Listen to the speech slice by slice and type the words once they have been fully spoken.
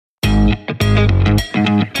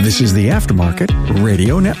This is the Aftermarket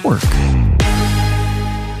Radio Network.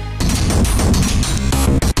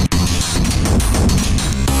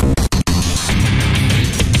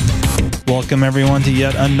 Welcome everyone to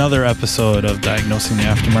yet another episode of Diagnosing the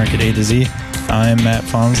Aftermarket A to Z. I'm Matt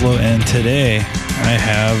Fonslow, and today I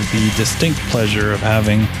have the distinct pleasure of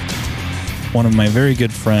having one of my very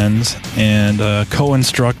good friends and a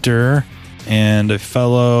co-instructor and a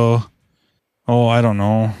fellow,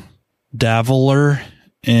 dabbler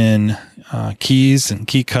in keys and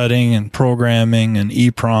key cutting and programming and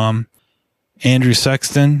EEPROM. Andrew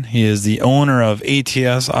Sexton. He is the owner of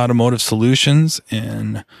ATS Automotive Solutions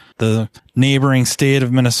in the neighboring state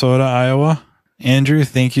of Minnesota, Iowa. Andrew,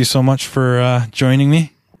 thank you so much for joining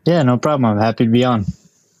me. Yeah, no problem. I'm happy to be on.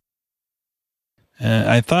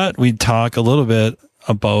 I thought we'd talk a little bit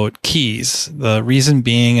about keys. The reason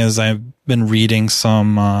being is I've been reading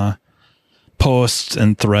some posts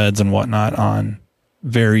and threads and whatnot on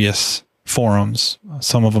various forums,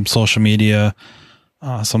 some of them social media,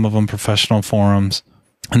 some of them professional forums.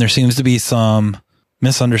 And there seems to be some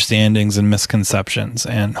misunderstandings and misconceptions.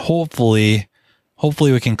 And hopefully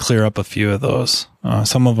we can clear up a few of those.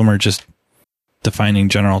 Some of them are just defining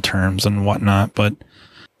general terms and whatnot. But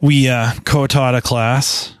we co-taught a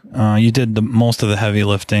class. You did most of the heavy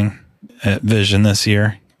lifting at Vision this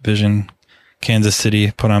year. Vision Kansas City,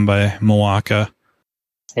 put on by Milwaukee.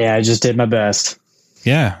 Yeah, I just did my best.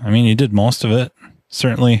 Yeah, I mean, you did most of it.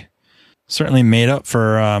 Certainly made up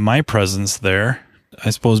for my presence there. I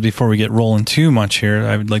suppose before we get rolling too much here,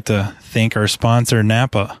 I would like to thank our sponsor,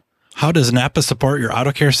 Napa. How does Napa support your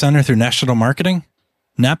auto care center through national marketing?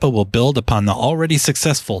 Napa will build upon the already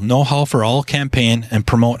successful Know-How for All campaign and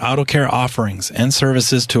promote auto care offerings and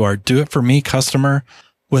services to our do-it-for-me customer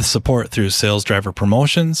with support through sales driver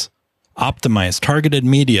promotions, optimize targeted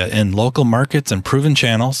media in local markets and proven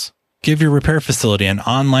channels, give your repair facility an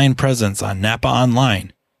online presence on Napa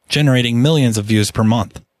Online, generating millions of views per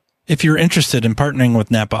month. If you're interested in partnering with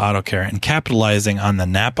Napa Auto Care and capitalizing on the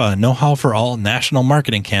Napa Know-How for All national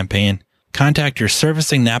marketing campaign, contact your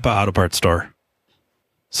servicing Napa Auto Parts store.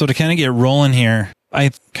 So to kind of get rolling here,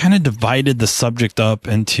 I've kind of divided the subject up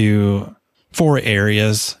into 4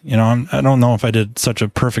 areas. I don't know if I did such a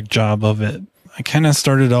perfect job of it. I kind of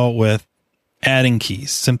started out with adding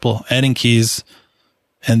keys, simple adding keys,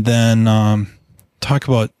 and then talk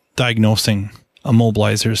about diagnosing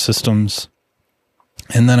immobilizer systems.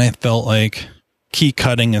 And then I felt like key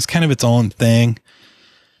cutting is kind of its own thing.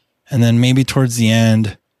 And then maybe towards the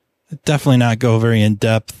end, definitely not go very in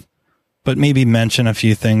depth, but maybe mention a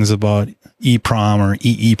few things about EEPROM or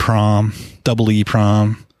EEPROM, double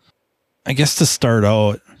EEPROM. I guess to start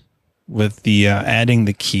out with the adding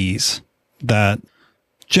the keys, that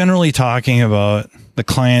generally talking about the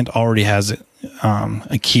client already has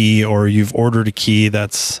a key, or you've ordered a key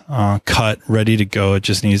that's cut, ready to go. It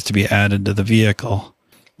just needs to be added to the vehicle.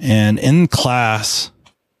 And in class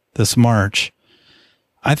this March,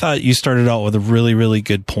 I thought you started out with a really, really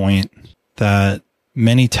good point that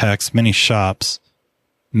many techs, many shops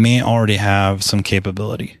may already have some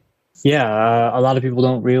capability. Yeah, a lot of people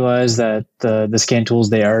don't realize that the scan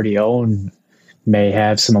tools they already own may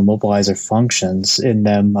have some immobilizer functions in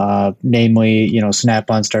them. Namely,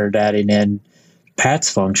 Snap-on started adding in PATS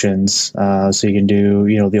functions, so you can do,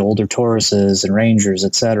 the older Tauruses and Rangers,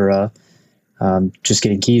 etc. Just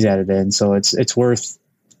getting keys added in. So it's worth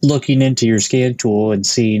looking into your scan tool and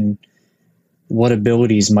seeing what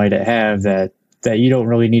abilities might it have that you don't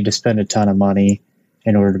really need to spend a ton of money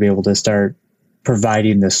in order to be able to start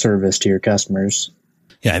providing the service to your customers.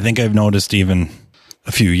 Yeah, I think I've noticed even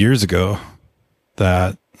a few years ago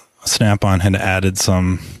that Snap-on had added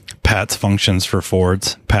some PATS functions for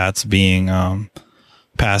Fords, PATS being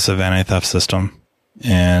passive anti-theft system.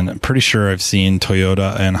 And I'm pretty sure I've seen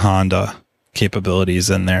Toyota and Honda capabilities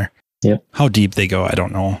in there. Yep. How deep they go, I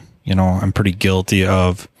don't know. I'm pretty guilty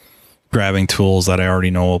of grabbing tools that I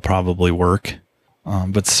already know will probably work.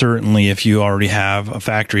 But certainly if you already have a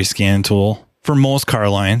factory scan tool, for most car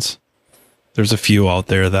lines, there's a few out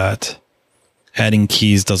there that adding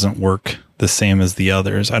keys doesn't work the same as the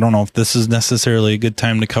others. I don't know if this is necessarily a good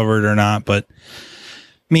time to cover it or not, but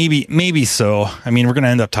maybe so. I mean, we're going to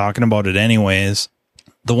end up talking about it anyways.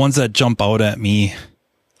 The ones that jump out at me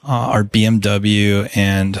are BMW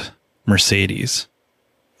and Mercedes.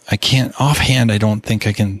 I can't offhand. I don't think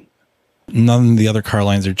I can. None of the other car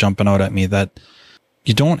lines are jumping out at me that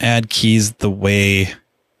you don't add keys the way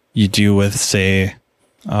you do with, say,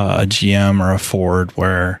 a GM or a Ford,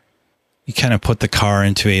 where you kind of put the car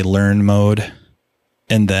into a learn mode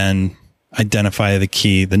and then identify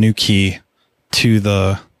the new key to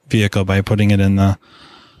the vehicle by putting it in the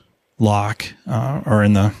lock or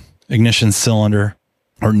in the ignition cylinder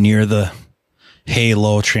or near the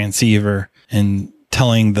halo transceiver and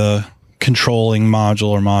telling the controlling module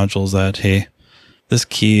or modules that, hey, this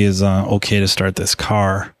key is okay to start this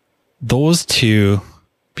car. Those two,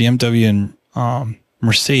 BMW and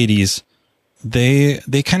Mercedes, they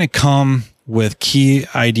kind of come with key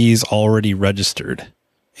IDs already registered.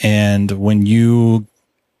 And when you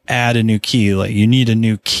add a new key, like you need a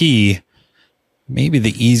new key, maybe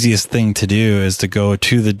the easiest thing to do is to go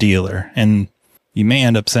to the dealer, and you may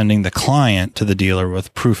end up sending the client to the dealer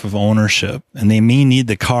with proof of ownership, and they may need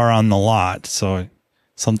the car on the lot. So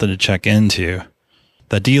something to check into.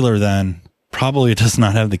 The dealer then probably does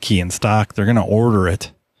not have the key in stock. They're going to order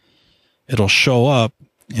it. It'll show up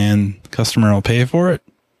and the customer will pay for it.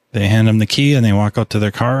 They hand them the key and they walk out to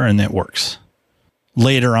their car and it works.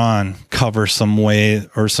 Later on, cover some way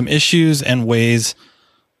or some issues and ways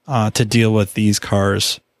to deal with these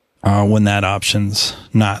cars when that option's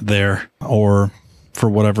not there, or for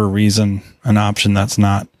whatever reason, an option that's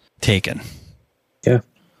not taken. Yeah.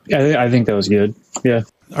 I think that was good. Yeah.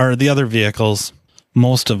 Or the other vehicles,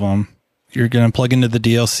 most of them, you're going to plug into the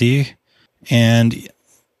DLC, and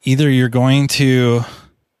either you're going to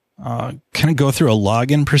kind of go through a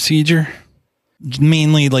login procedure,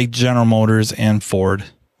 mainly like General Motors and Ford.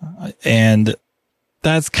 And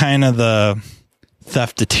that's kind of the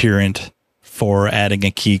theft deterrent for adding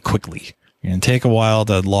a key quickly. You're going to take a while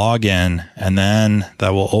to log in, and then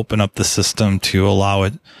that will open up the system to allow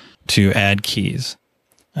it to add keys.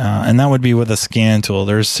 And that would be with a scan tool.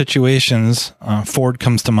 There's situations, Ford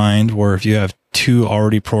comes to mind, where if you have two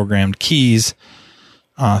already programmed keys,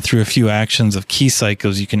 through a few actions of key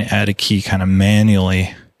cycles, you can add a key kind of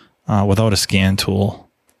manually without a scan tool.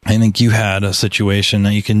 I think you had a situation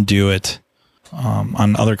that you can do it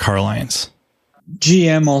on other car lines.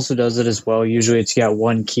 GM also does it as well. Usually it's got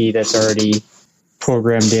one key that's already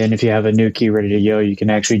programmed in. If you have a new key ready to go, you can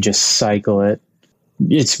actually just cycle it.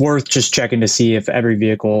 It's worth just checking to see if every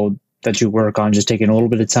vehicle that you work on, just taking a little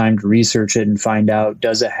bit of time to research it and find out,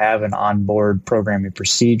 does it have an onboard programming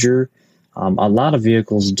procedure? A lot of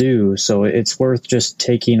vehicles do, so it's worth just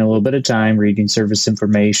taking a little bit of time, reading service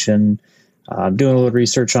information, doing a little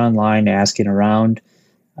research online, asking around.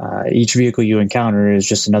 Each vehicle you encounter is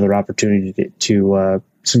just another opportunity to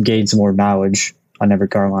gain some more knowledge on every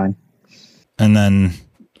car line. And then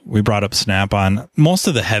we brought up Snap-on. Most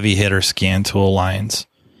of the heavy hitter scan tool lines,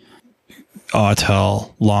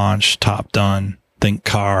 Autel, Launch, Top Done, Think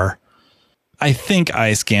Car. I think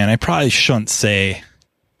iScan. I probably shouldn't say,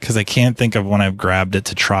 because I can't think of when I've grabbed it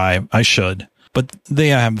to try. I should, but they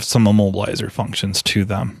have some immobilizer functions to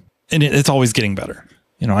them, and it's always getting better.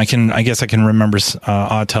 You know, I guess I can remember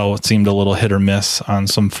Autel. It seemed a little hit or miss on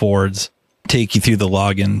some Fords. Take you through the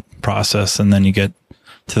login process, and then you get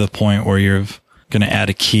to the point where you're going to add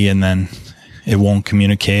a key, and then it won't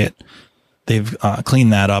communicate. They've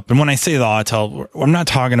cleaned that up. And when I say the Autel, I'm not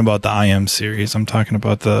talking about the IM series. I'm talking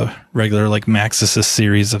about the regular like Maxis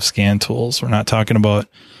series of scan tools. We're not talking about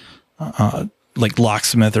like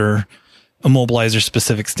Locksmith or immobilizer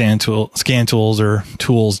specific scan tools or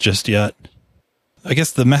tools just yet. I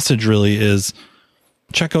guess the message really is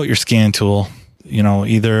check out your scan tool, you know,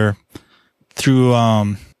 either through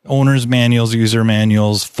owner's manuals, user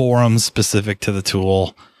manuals, forums specific to the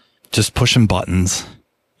tool, just pushing buttons.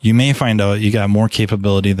 You may find out you got more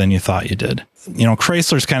capability than you thought you did. You know,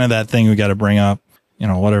 Chrysler's kind of that thing we got to bring up. You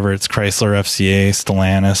know, whatever it's Chrysler, FCA,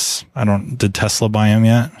 Stellantis. Did Tesla buy them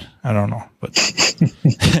yet? I don't know, but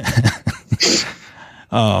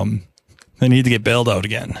they need to get bailed out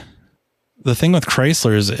again. The thing with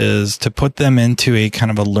Chryslers is to put them into a kind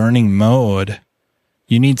of a learning mode,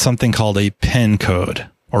 you need something called a PIN code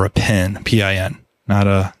or a PIN, P-I-N,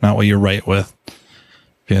 not what you write with.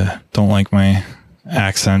 If you don't like my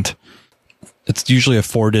accent, it's usually a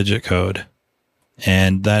 4-digit code,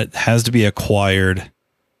 and that has to be acquired.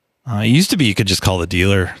 It used to be you could just call the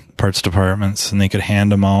dealer parts departments and they could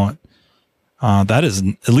hand them out. That is,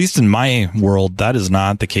 at least in my world, that is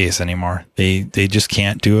not the case anymore. They just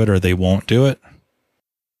can't do it, or they won't do it.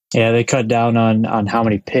 Yeah, they cut down on how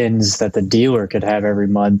many pins that the dealer could have every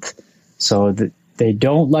month. So they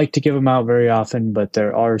don't like to give them out very often, but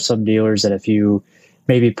there are some dealers that if you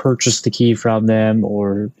maybe purchase the key from them,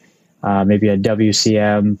 or maybe a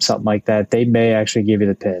WCM, something like that, they may actually give you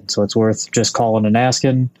the pin. So it's worth just calling and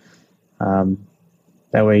asking.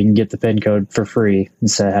 That way you can get the pin code for free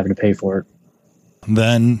instead of having to pay for it.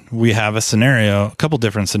 Then we have a couple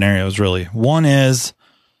different scenarios, really. One is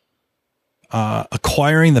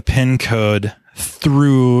acquiring the PIN code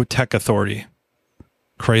through Tech Authority,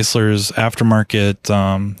 Chrysler's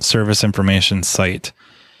aftermarket service information site.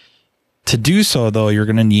 To do so, though, you're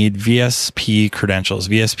going to need VSP credentials.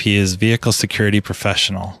 VSP is Vehicle Security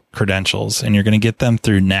Professional credentials, and you're going to get them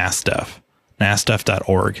through NASTF,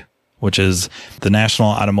 NASTF.org, which is the National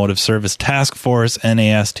Automotive Service Task Force,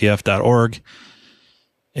 NASTF.org.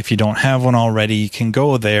 If you don't have one already, you can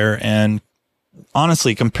go there, and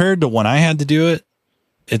honestly, compared to when I had to do it,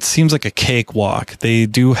 it seems like a cakewalk. They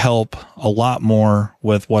do help a lot more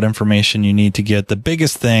with what information you need to get. The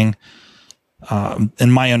biggest thing,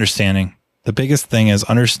 in my understanding, the biggest thing is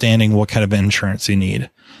understanding what kind of insurance you need.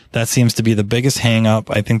 That seems to be the biggest hang up.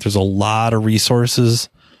 I think there's a lot of resources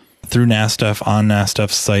through NASTF on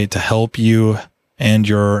NASTF's site to help you and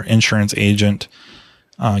your insurance agent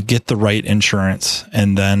get the right insurance.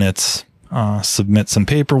 And then it's submit some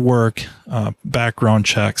paperwork, background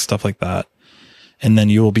checks, stuff like that. And then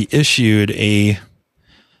you will be issued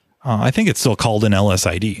I think it's still called an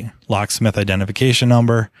LSID, locksmith identification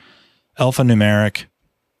number, alphanumeric,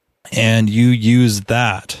 and you use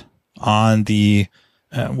that on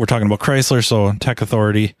we're talking about Chrysler, so Tech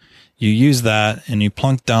Authority. You use that and you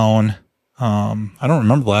plunk down, I don't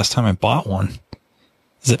remember the last time I bought one.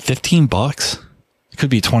 Is it $15? It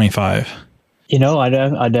could be 25.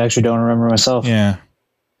 I actually don't remember myself. Yeah.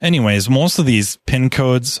 Anyways, most of these PIN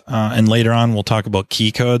codes, and later on we'll talk about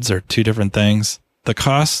key codes, are two different things. The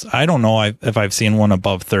cost, I don't know if I've seen one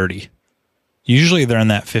above 30. Usually they're in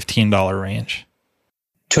that $15 range.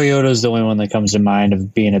 Toyota is the only one that comes to mind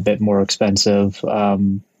of being a bit more expensive.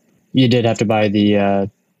 You did have to buy the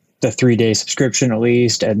 3-day subscription at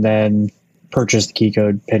least, and then purchase the key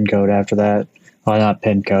code, PIN code after that. Well, not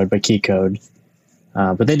PIN code, but key code.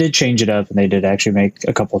 But they did change it up, and they did actually make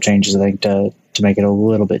a couple changes, I think, to make it a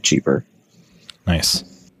little bit cheaper. Nice.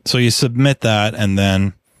 So you submit that, and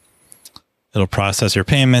then it'll process your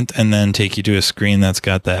payment and then take you to a screen that's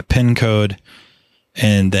got that PIN code.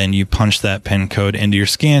 And then you punch that PIN code into your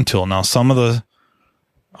scan tool. Now, some of the,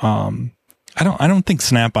 I don't think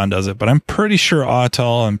Snap-on does it, but I'm pretty sure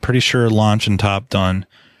Autel, I'm pretty sure Launch and Top Done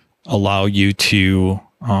allow you to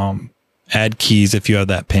add keys if you have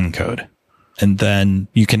that PIN code. And then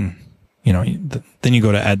you can, then you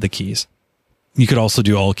go to add the keys. You could also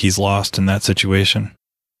do all keys lost in that situation.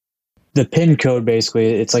 The PIN code, basically,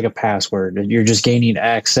 it's like a password. You're just gaining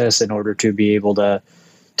access in order to be able to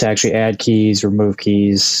actually add keys, remove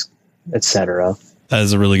keys, etc. That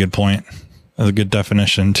is a really good point. That's a good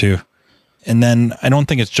definition too. And then I don't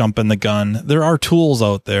think it's jumping the gun. There are tools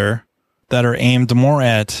out there that are aimed more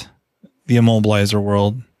at the immobilizer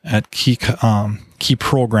world, at key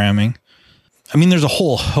programming. I mean, there's a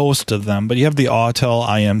whole host of them, but you have the Autel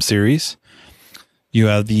IM series. You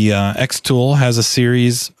have the X-Tool has a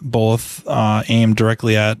series both aimed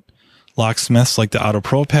directly at locksmiths like the Auto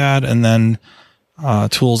Pro Pad, and then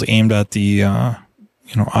tools aimed at the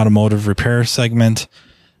automotive repair segment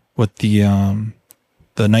with the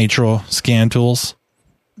Nitro scan tools.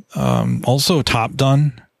 Also, Top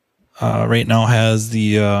Done right now has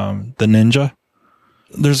the Ninja.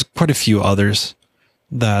 There's quite a few others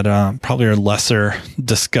that probably are lesser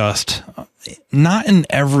discussed. Not in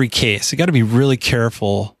every case. You got to be really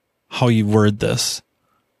careful how you word this.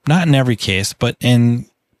 Not in every case, but on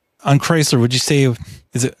Chrysler, would you say,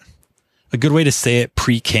 is it a good way to say it,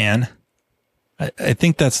 pre-can? I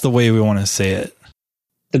think that's the way we want to say it.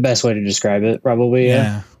 The best way to describe it, probably.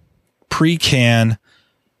 Yeah. Pre-can,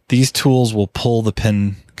 these tools will pull the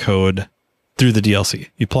PIN code through the DLC.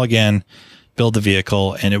 You plug in, build the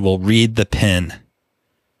vehicle, and it will read the PIN.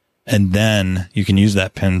 And then you can use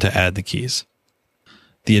that PIN to add the keys.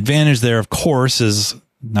 The advantage there, of course, is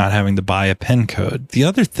not having to buy a PIN code. The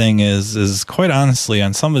other thing is quite honestly,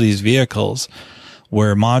 on some of these vehicles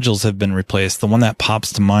where modules have been replaced, the one that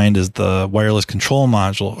pops to mind is the wireless control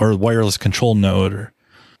module or wireless control node, or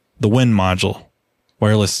the WIN module.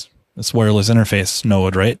 Wireless interface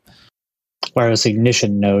node, right? Wireless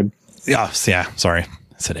ignition node. Yeah. Sorry.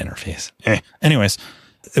 I said interface. Anyways,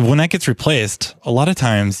 when that gets replaced, a lot of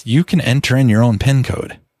times you can enter in your own PIN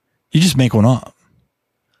code. You just make one up.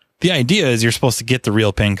 The idea is you're supposed to get the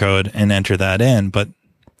real PIN code and enter that in, but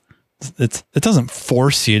it doesn't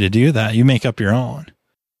force you to do that. You make up your own.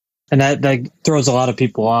 And that throws a lot of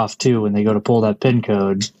people off too when they go to pull that PIN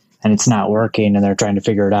code and it's not working and they're trying to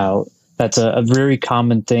figure it out. That's a very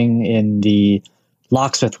common thing in the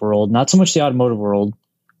locksmith world, not so much the automotive world,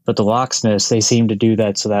 but the locksmiths. They seem to do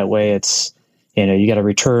that so that way it's, you got to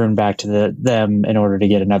return back to them in order to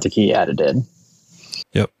get another key added in.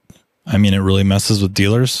 Yep. I mean, it really messes with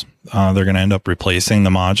dealers. They're going to end up replacing the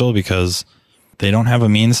module because they don't have a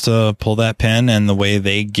means to pull that pin, and the way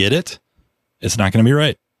they get it, it's not going to be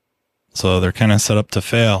right. So they're kind of set up to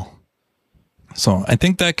fail. So I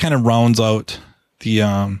think that kind of rounds out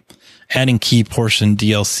the adding key portion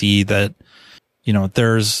DLC that,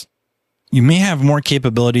 you may have more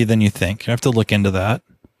capability than you think. You have to look into that.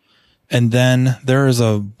 And then there is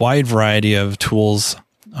a wide variety of tools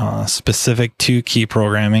specific to key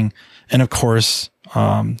programming. And of course,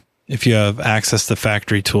 if you have access to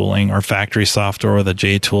factory tooling or factory software with a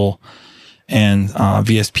JTool and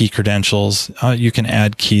VSP credentials, you can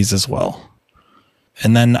add keys as well.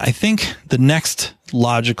 And then I think the next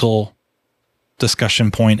logical discussion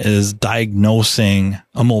point is diagnosing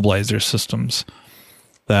immobilizer systems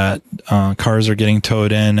that cars are getting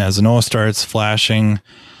towed in as an O starts flashing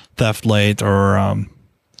theft light or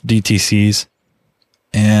DTCs.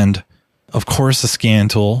 And of course, the scan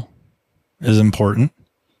tool is important,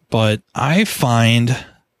 but I find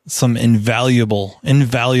some invaluable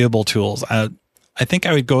tools. I think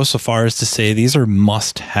I would go so far as to say these are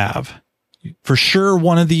must have. For sure,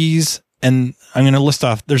 one of these, and I'm going to list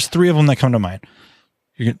off, there's 3 of them that come to mind.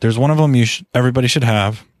 There's one of them everybody should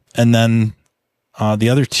have, and then the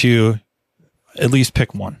other 2, at least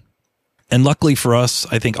pick one. And luckily for us,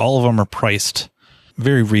 I think all of them are priced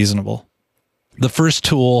very reasonable. The first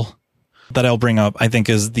tool that I'll bring up, I think,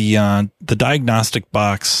 is the Diagnostic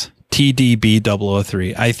Box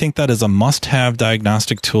TDB003. I think that is a must-have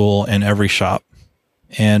diagnostic tool in every shop.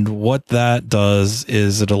 And what that does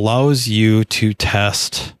is it allows you to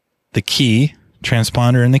test the key,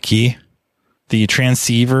 transponder and the key, the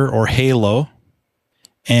transceiver or halo,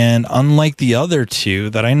 and unlike the other 2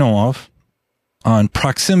 that I know of, on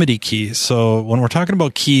proximity keys. So when we're talking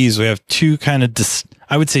about keys, we have 2 kind of,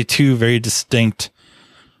 I would say 2 very distinct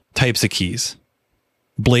types of keys.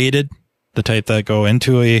 Bladed, the type that go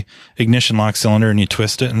into a ignition lock cylinder and you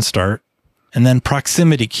twist it and start. And then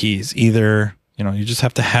proximity keys, either, you just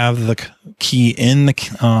have to have the key in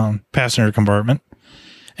the passenger compartment,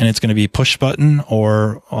 and it's going to be push button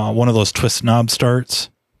or one of those twist knob starts,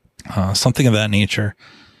 something of that nature.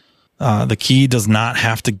 The key does not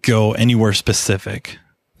have to go anywhere specific.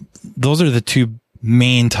 Those are the 2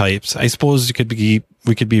 main types. I suppose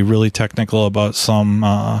we could be really technical about some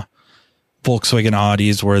Volkswagen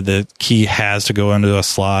Audis where the key has to go into a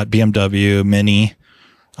slot, BMW, Mini,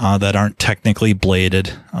 that aren't technically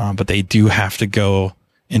bladed, but they do have to go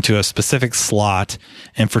into a specific slot.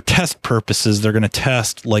 And for test purposes, they're going to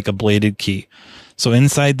test like a bladed key. So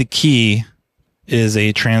inside the key is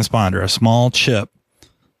a transponder, a small chip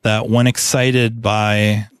that when excited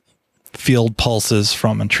by field pulses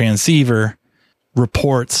from a transceiver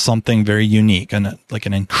reports something very unique, and like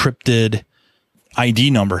an encrypted ID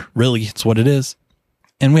number. Really, it's what it is.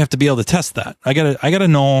 And we have to be able to test that. I gotta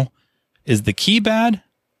know, is the key bad?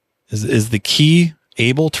 Is the key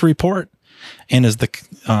able to report? And is the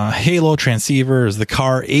halo transceiver, is the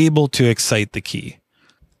car able to excite the key?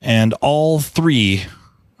 And all 3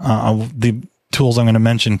 of the tools I'm going to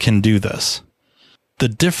mention can do this. The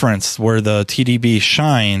difference where the TDB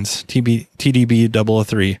shines,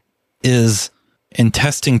 TDB003, is in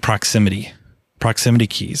testing proximity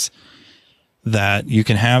keys. That you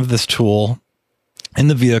can have this tool in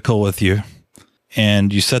the vehicle with you,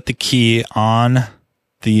 and you set the key on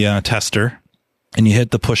the tester, and you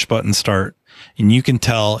hit the push button start, and you can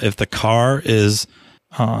tell if the car is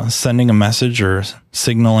sending a message or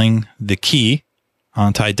signaling the key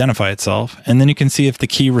to identify itself, and then you can see if the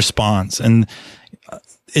key responds. And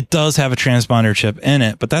it does have a transponder chip in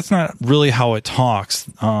it, but that's not really how it talks.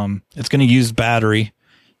 It's going to use battery,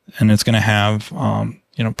 and it's going to have,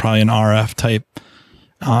 probably an RF type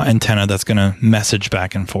antenna that's going to message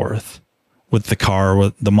back and forth with the car,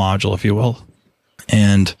 with the module, if you will.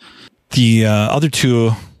 And the other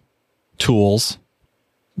 2 tools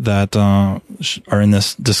that are in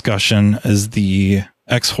this discussion is the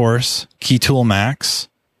X-Horse Key Tool Max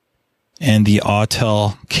and the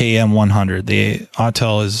Autel KM100. The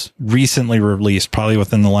Autel is recently released, probably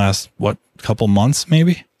within the last, couple months,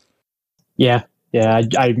 maybe? Yeah.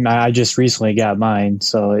 I just recently got mine,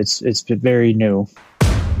 so it's very new.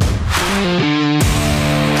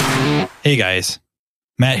 Hey guys,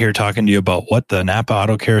 Matt here talking to you about what the Napa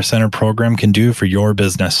Auto Care Center program can do for your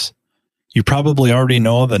business. You probably already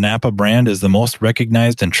know the Napa brand is the most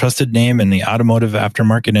recognized and trusted name in the automotive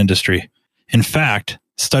aftermarket industry. In fact,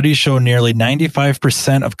 studies show nearly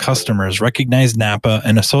 95% of customers recognize Napa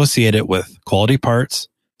and associate it with quality parts,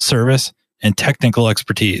 service, and technical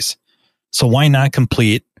expertise. So why not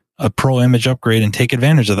complete a Pro Image upgrade and take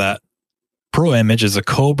advantage of that? Pro Image is a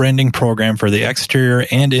co-branding program for the exterior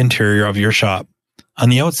and interior of your shop. On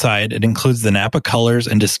the outside, it includes the Napa colors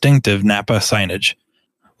and distinctive Napa signage.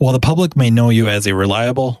 While the public may know you as a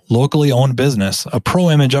reliable, locally owned business, a Pro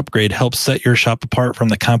Image upgrade helps set your shop apart from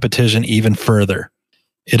the competition even further.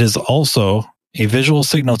 It is also a visual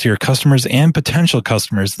signal to your customers and potential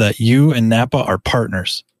customers that you and Napa are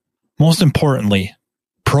partners. Most importantly,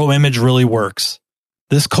 ProImage really works.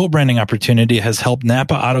 This co-branding opportunity has helped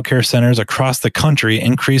Napa Auto Care centers across the country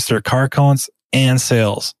increase their car counts and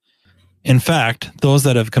sales. In fact, those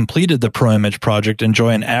that have completed the ProImage project enjoy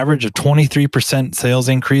an average of 23% sales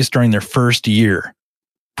increase during their first year.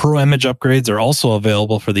 ProImage upgrades are also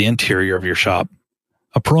available for the interior of your shop.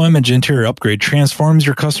 A ProImage interior upgrade transforms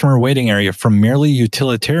your customer waiting area from merely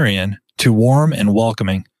utilitarian to warm and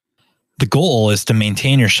welcoming. The goal is to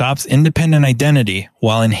maintain your shop's independent identity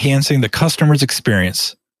while enhancing the customer's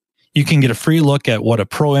experience. You can get a free look at what a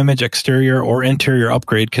ProImage exterior or interior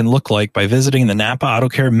upgrade can look like by visiting the Napa Auto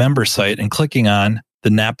Care member site and clicking on the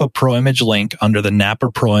Napa ProImage link under the Napa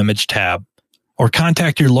ProImage tab, or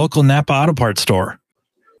contact your local Napa Auto Parts store.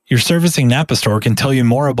 Your servicing Napa store can tell you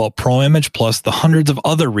more about ProImage plus the hundreds of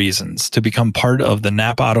other reasons to become part of the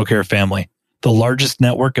Napa Auto Care family, the largest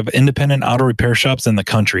network of independent auto repair shops in the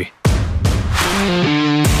country.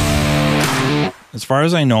 As far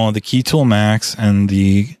as I know, the KeyTool Max and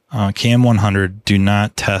the KM100 do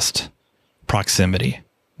not test proximity.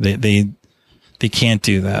 They can't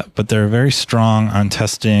do that, but they're very strong on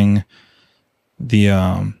testing the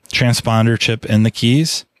transponder chip in the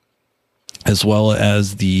keys, as well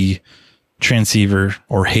as the transceiver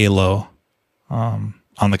or halo on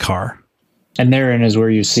the car. And therein is where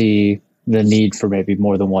you see the need for maybe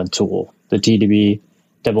more than one tool. The TDB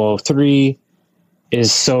 003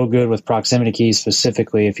 is so good with proximity keys,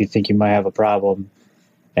 specifically if you think you might have a problem.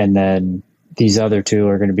 And then these other two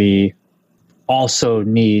are going to be also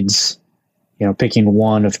needs, picking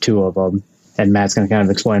one of two of them. And Matt's going to kind of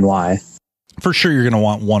explain why. For sure, you're going to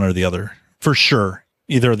want one or the other. For sure.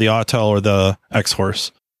 Either the Autel or the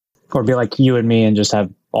X-Horse. Or be like you and me and just have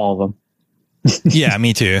all of them. Yeah,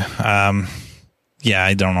 me too. Yeah,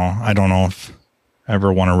 I don't know. I don't know if I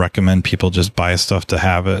ever want to recommend people just buy stuff to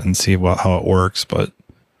have it and see how it works, but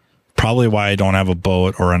probably why I don't have a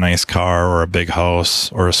boat or a nice car or a big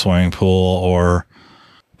house or a swimming pool or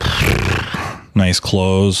nice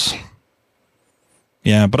clothes.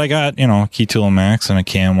 Yeah, but I got, KeyTool Max and a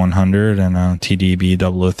KM100 and a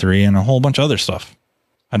TDB 003 and a whole bunch of other stuff.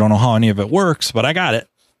 I don't know how any of it works, but I got it.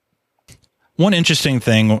 One interesting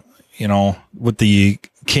thing, with the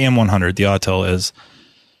KM100, the Autel, is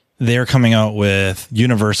they're coming out with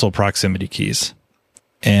universal proximity keys.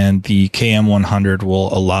 And the KM100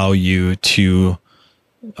 will allow you to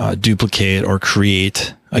duplicate or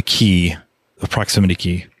create a proximity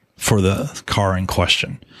key for the car in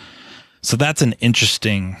question. So that's an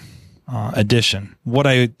interesting addition. What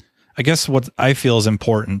I feel is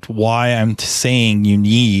important, why I'm saying you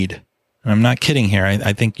need, and I'm not kidding here,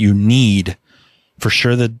 I think you need for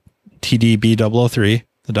sure the TDB 003,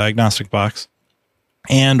 the diagnostic box,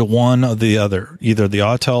 and one of the other, either the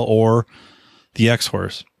Autel or the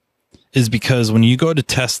X-Horse, is because when you go to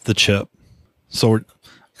test the chip, so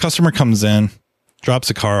customer comes in, drops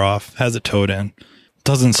the car off, has it towed in,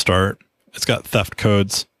 doesn't start, it's got theft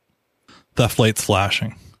codes, theft lights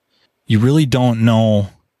flashing. You really don't know,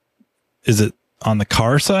 is it on the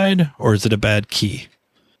car side or is it a bad key?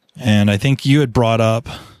 And I think you had brought up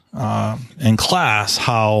in class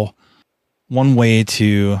how one way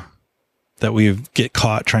that we get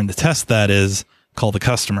caught trying to test that is call the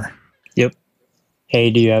customer. Yep. Hey,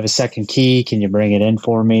 do you have a second key? Can you bring it in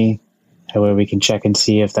for me? That way we can check and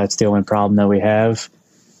see if that's the only problem that we have.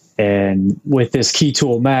 And with this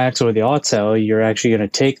KeyTool Max or the Autel, you're actually going to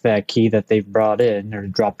take that key that they've brought in or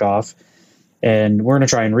dropped off, and we're going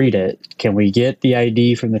to try and read it. Can we get the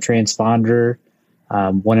ID from the transponder?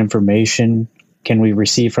 What information can we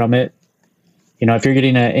receive from it? If you're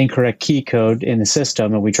getting an incorrect key code in the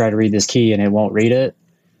system and we try to read this key and it won't read it,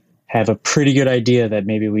 have a pretty good idea that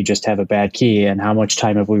maybe we just have a bad key, and how much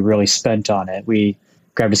time have we really spent on it. We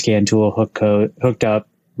grabbed a scan tool, hooked up,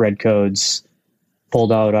 read codes,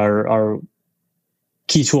 pulled out our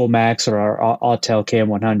KeyTool Max or our Autel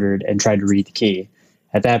KM100 and tried to read the key.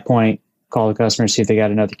 At that point, call the customer, see if they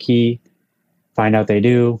got another key, find out they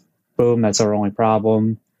do, boom, that's our only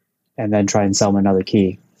problem, and then try and sell them another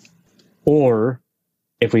key. Or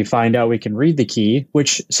if we find out we can read the key,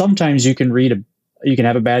 which sometimes you can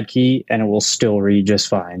have a bad key and it will still read just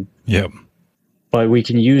fine. Yep. But we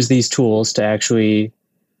can use these tools to actually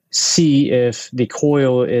see if the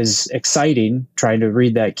coil is exciting, trying to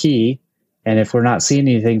read that key. And if we're not seeing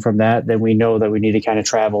anything from that, then we know that we need to kind of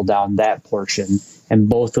travel down that portion. And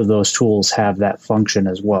both of those tools have that function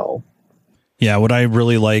as well. Yeah, what I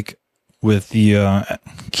really like with the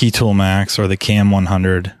KeyTool Max or the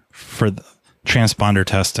KM100 for the transponder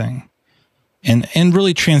testing and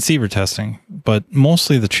really transceiver testing, but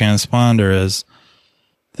mostly the transponder is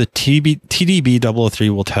the TDB003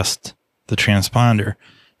 will test the transponder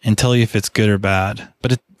and tell you if it's good or bad,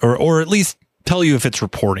 but or at least tell you if it's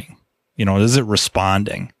reporting. Is it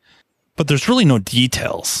responding? But there's really no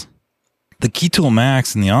details. The KeyTool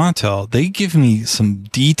Max and the Autel, they give me some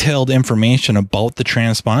detailed information about the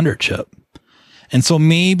transponder chip. And so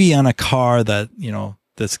maybe on a car that,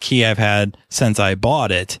 this key I've had since I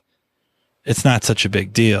bought it, it's not such a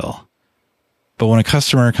big deal. But when a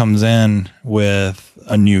customer comes in with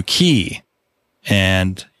a new key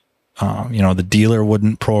and, the dealer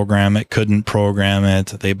wouldn't program it, couldn't program it,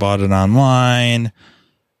 they bought it online,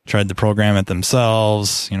 tried to program it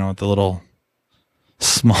themselves, the little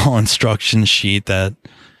small instruction sheet that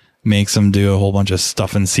makes them do a whole bunch of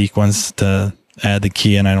stuff in sequence to add the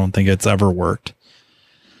key, and I don't think it's ever worked.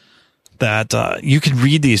 That you could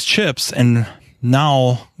read these chips, and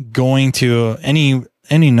now going to any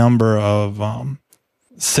number of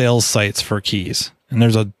sales sites for keys, and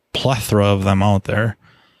there's a plethora of them out there,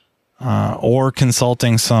 or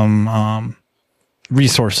consulting some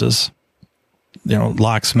resources,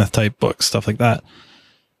 locksmith type books, stuff like that.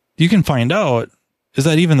 You can find out, is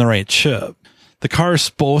that even the right chip? The car is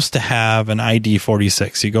supposed to have an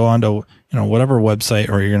ID46. You go onto, whatever website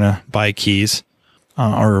or you're going to buy keys,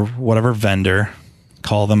 or whatever vendor,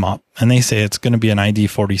 call them up, and they say it's going to be an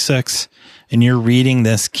ID46, and you're reading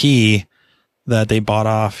this key that they bought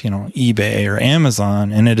off, eBay or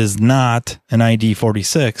Amazon, and it is not an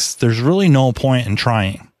ID46. There's really no point in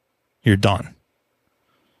trying. You're done.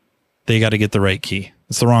 They got to get the right key.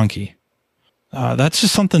 It's the wrong key. That's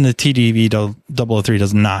just something that TDB003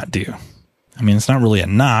 does not do. I mean, it's not really a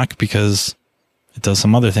knock because it does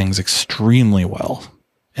some other things extremely well.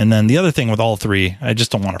 And then the other thing with all three, I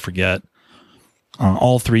just don't want to forget,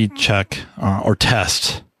 all three check or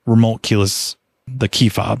test remote keyless, the key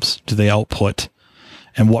fobs. Do they output,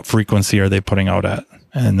 and what frequency are they putting out at?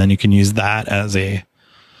 And then you can use that as a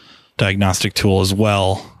diagnostic tool as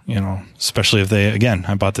well, especially if they, again,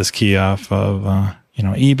 I bought this key off of,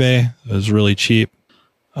 eBay. It was really cheap,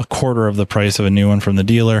 a quarter of the price of a new one from the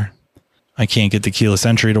dealer. I can't get the keyless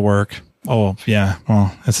entry to work. Oh, yeah.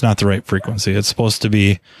 Well, it's not the right frequency. It's supposed to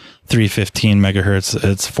be 315 megahertz.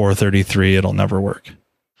 It's 433. It'll never work.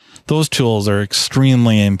 Those tools are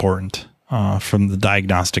extremely important from the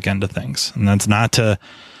diagnostic end of things. And that's not to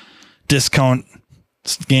discount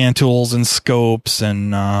scan tools and scopes.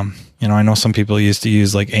 And, I know some people used to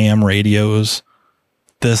use like AM radios.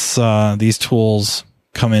 These tools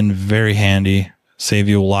come in very handy, save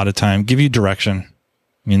you a lot of time, give you direction.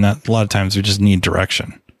 I mean, that a lot of times we just need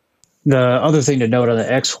direction. The other thing to note on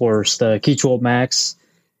the X-Horse, the KeyTool Max,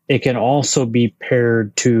 it can also be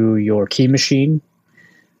paired to your key machine.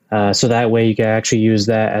 So that way you can actually use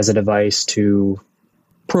that as a device to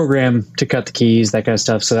program to cut the keys, that kind of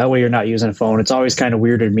stuff. So that way you're not using a phone. It's always kind of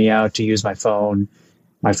weirded me out to use my phone.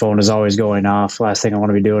 My phone is always going off. Last thing I want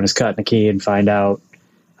to be doing is cutting a key and find out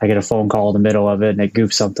I get a phone call in the middle of it and it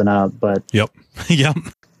goofs something up. But yep.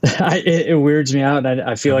 It weirds me out, and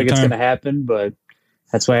I feel like it's going to happen, but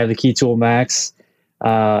that's why I have the KeyTool Max.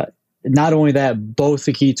 Not only that, both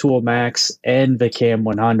the KeyTool Max and the Cam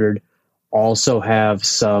 100 also have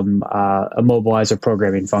some immobilizer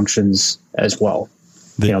programming functions as well.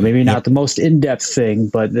 Maybe not the most in-depth thing,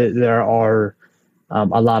 but there are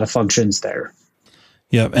a lot of functions there.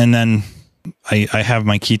 Yep. And then I have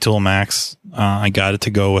my KeyTool Max. I got it to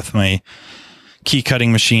go with my key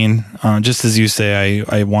cutting machine. Just as you say,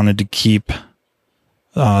 I wanted to keep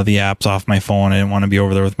the apps off my phone. I didn't want to be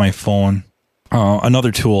over there with my phone.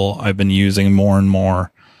 Another tool I've been using more and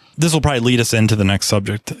more, this will probably lead us into the next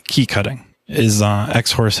subject, key cutting, is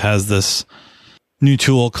X-Horse has this new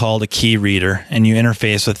tool called a key reader, and you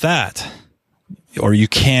interface with that, or you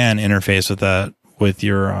can interface with that with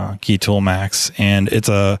your KeyTool Max, and it's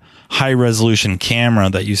a high resolution camera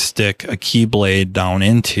that you stick a key blade down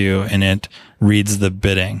into, and it reads the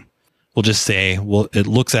bitting. We'll just say, it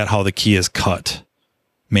looks at how the key is cut,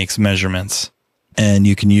 makes measurements, and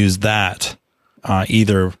you can use that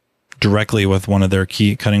either directly with one of their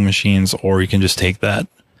key cutting machines, or you can just take that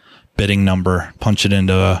bitting number, punch it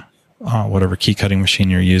into whatever key cutting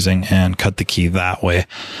machine you're using, and cut the key that way.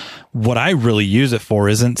 What I really use it for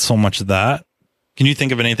isn't so much that. Can you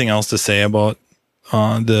think of anything else to say about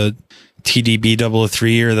the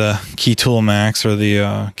TDB003 or the KeyTool Max or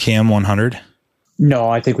the Cam 100? No,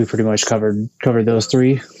 I think we pretty much covered those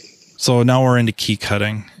three. So now we're into key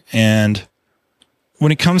cutting. And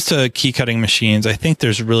when it comes to key cutting machines, I think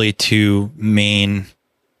there's really two main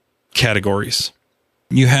categories.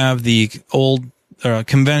 You have the old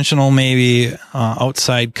conventional, maybe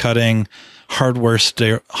outside cutting, hardware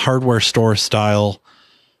store style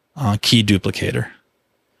key duplicator.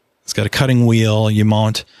 It's got a cutting wheel. You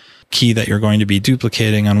mount key that you're going to be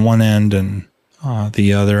duplicating on one end and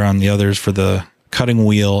the other on the others for the cutting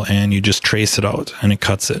wheel, and you just trace it out and it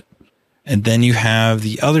cuts it. And then you have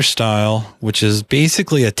the other style, which is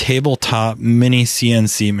basically a tabletop mini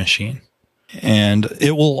CNC machine. And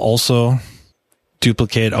it will also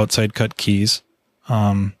duplicate outside cut keys.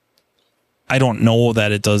 I don't know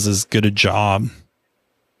that it does as good a job.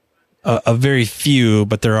 A very few,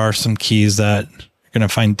 but there are some keys that you're going to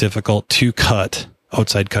find difficult to cut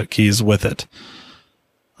outside cut keys with it.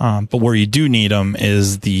 But where you do need them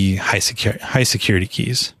is the high security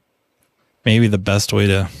keys. Maybe the best way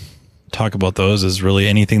to talk about those is really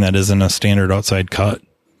anything that isn't a standard outside cut.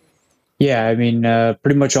 Yeah, I mean,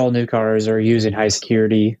 pretty much all new cars are using high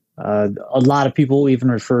security. A lot of people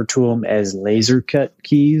even refer to them as laser cut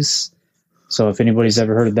keys. So if anybody's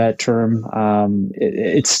ever heard of that term,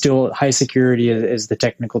 it's still high security is the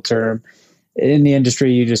technical term. In the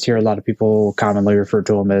industry, you just hear a lot of people commonly refer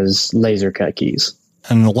to them as laser cut keys.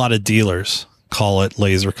 And a lot of dealers call it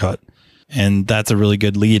laser cut. And that's a really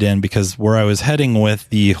good lead in, because where I was heading with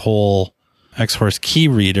the whole X-Horse key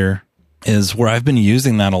reader is where I've been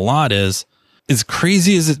using that a lot is, as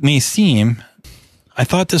crazy as it may seem, I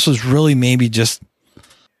thought this was really maybe just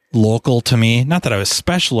local to me. Not that I was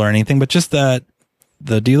special or anything, but just that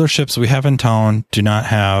the dealerships we have in town do not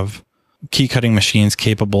have key cutting machines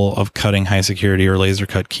capable of cutting high security or laser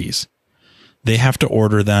cut keys. They have to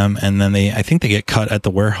order them, and then I think they get cut at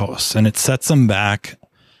the warehouse, and it sets them back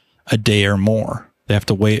a day or more. They have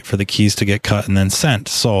to wait for the keys to get cut and then sent.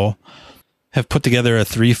 So have put together a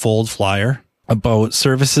 3-fold flyer about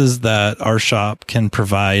services that our shop can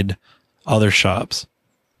provide other shops.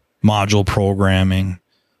 Module programming,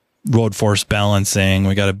 road force balancing.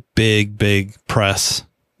 We got a big press.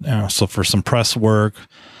 So for some press work,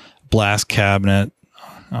 blast cabinet,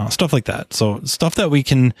 stuff like that. So stuff that we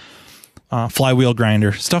can, flywheel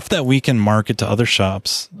grinder, stuff that we can market to other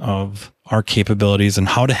shops of our capabilities and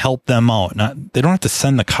how to help them out. They don't have to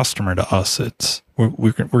send the customer to us.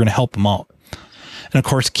 We're going to help them out. And of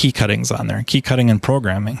course, key cutting's on there, key cutting and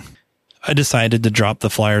programming. I decided to drop the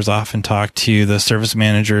flyers off and talk to the service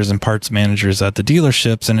managers and parts managers at the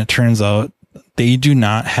dealerships. And it turns out they do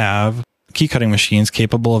not have key cutting machines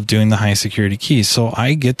capable of doing the high security keys. So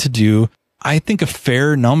I get to do, I think, a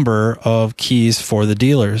fair number of keys for the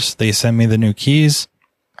dealers. They send me the new keys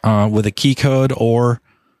with a key code or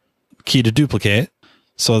key to duplicate.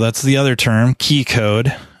 So that's the other term. Key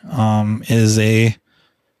code is a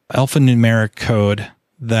alphanumeric code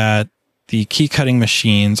that the key cutting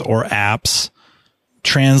machines or apps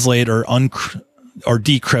translate or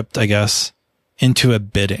decrypt, I guess, into a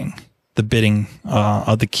bidding. The bidding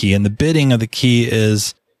of the key. And the bidding of the key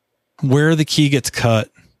is where the key gets cut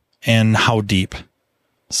and how deep.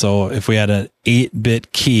 So if we had an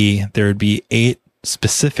 8-bit key, there would be 8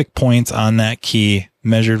 specific points on that key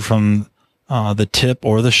measured from the tip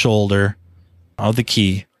or the shoulder of the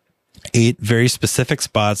key. 8 very specific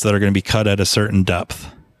spots that are going to be cut at a certain depth.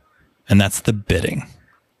 And that's the bidding.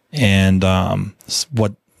 And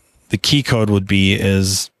what the key code would be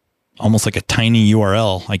is almost like a tiny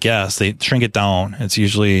URL, I guess. They shrink it down. It's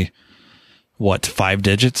usually, 5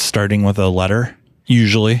 digits starting with a letter,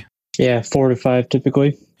 usually. Yeah, 4 to 5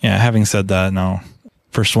 typically. Yeah, having said that, no.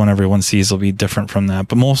 First one everyone sees will be different from that.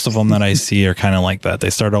 But most of them that I see are kind of like that. They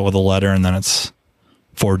start out with a letter and then it's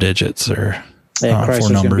 4 digits or 4 numbers.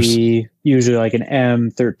 Going to be usually like an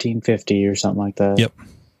M1350 or something like that. Yep.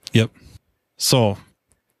 So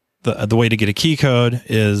the way to get a key code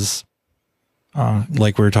is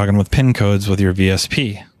like we were talking with PIN codes with your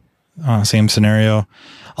VSP. Same scenario.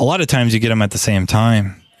 A lot of times you get them at the same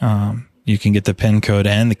time. You can get the PIN code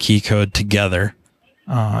and the key code together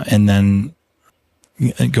and then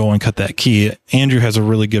go and cut that key. Andrew has a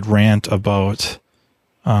really good rant about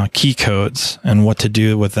key codes and what to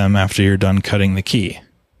do with them after you're done cutting the key.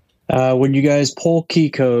 When you guys pull key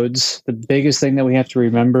codes, the biggest thing that we have to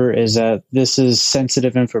remember is that this is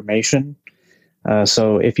sensitive information.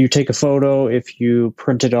 So if you take a photo, if you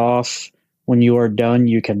print it off, when you are done,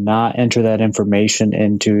 you cannot enter that information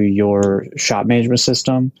into your shop management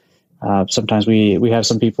system. Sometimes we have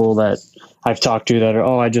some people that I've talked to that are,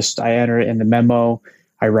 I enter it in the memo.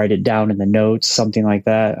 I write it down in the notes, something like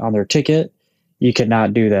that on their ticket. You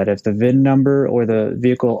cannot do that. If the VIN number or the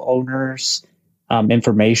vehicle owner's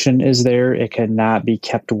information is there, it cannot be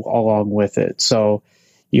kept along with it. So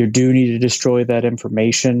you do need to destroy that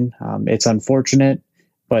information. It's unfortunate,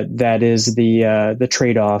 but that is the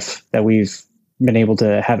trade-off that we've been able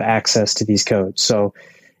to have access to these codes. So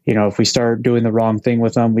if we start doing the wrong thing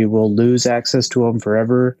with them, we will lose access to them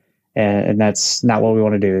forever. And that's not what we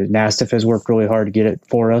want to do. NASTF has worked really hard to get it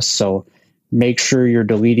for us. So make sure you're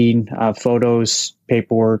deleting photos,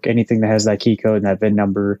 paperwork, anything that has that key code and that VIN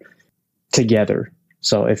number together.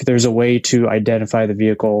 So if there's a way to identify the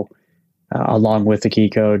vehicle along with the key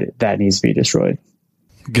code, that needs to be destroyed.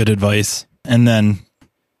 Good advice. And then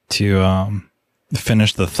to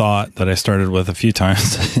finish the thought that I started with a few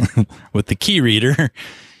times with the key reader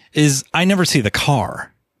is I never see the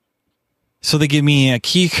car. So they give me a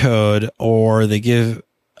key code, or they give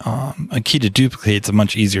a key to duplicate. It's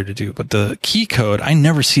much easier to do. But the key code, I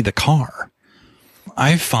never see the car.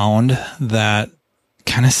 I found that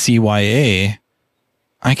kind of CYA,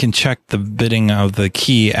 I can check the bitting of the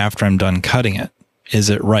key after I'm done cutting it. Is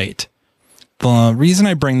it right? The reason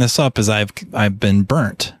I bring this up is I've been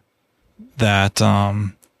burnt that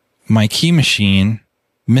my key machine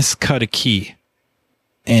miscut a key.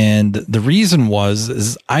 And the reason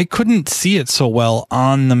is I couldn't see it so well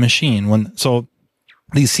on the machine. So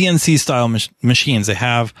these CNC style machines, they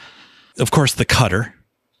have, of course, the cutter,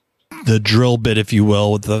 the drill bit, if you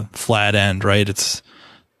will, with the flat end, right? It's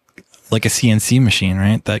like a CNC machine,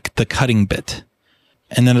 right? The cutting bit.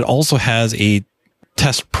 And then it also has a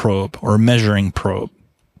test probe or measuring probe.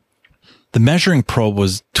 The measuring probe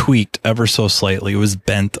was tweaked ever so slightly. It was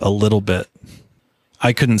bent a little bit.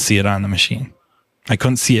 I couldn't see it on the machine. I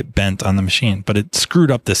couldn't see it bent on the machine, but it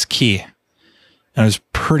screwed up this key. And I was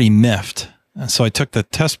pretty miffed. And so I took the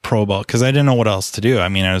test probe out because I didn't know what else to do. I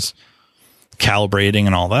mean, I was calibrating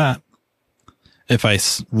and all that. If I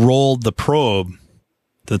rolled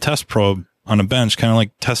the test probe on a bench, kind of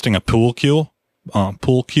like testing a pool cue,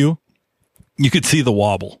 you could see the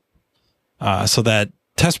wobble. So that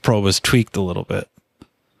test probe was tweaked a little bit.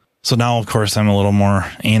 So now, of course, I'm a little more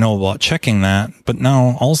anal about checking that. But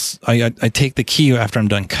now also, I take the key after I'm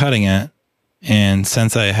done cutting it. And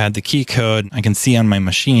since I had the key code, I can see on my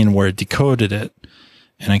machine where it decoded it.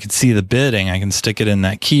 And I can see the bitting. I can stick it in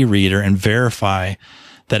that key reader and verify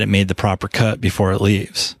that it made the proper cut before it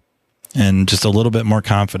leaves. And just a little bit more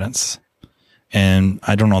confidence. And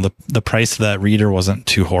I don't know, the price of that reader wasn't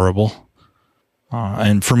too horrible.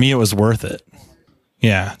 And for me, it was worth it.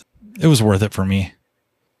 Yeah, it was worth it for me.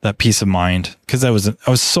 That peace of mind, because I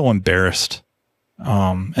was so embarrassed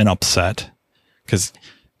and upset. Because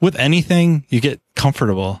with anything, you get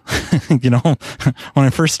comfortable. When I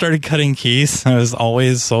first started cutting keys, I was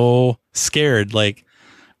always so scared. Like,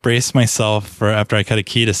 brace myself for after I cut a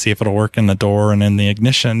key to see if it'll work in the door and in the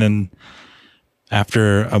ignition. And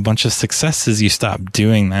after a bunch of successes, you stop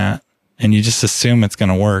doing that, and you just assume it's going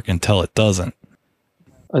to work until it doesn't.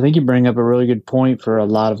 I think you bring up a really good point for a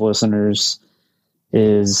lot of listeners.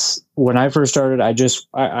 Is when I first started,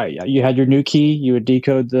 you had your new key, you would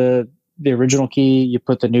decode the original key, you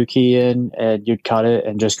put the new key in, and you'd cut it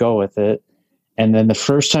and just go with it. And then the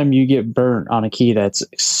first time you get burnt on a key that's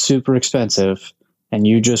super expensive and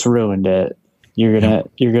you just ruined it, you're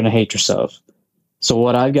gonna hate yourself. So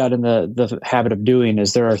what I've got in the habit of doing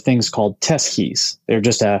is there are things called test keys. They're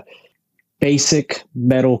just a basic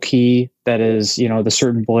metal key that is, the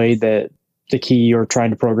certain blade that the key you're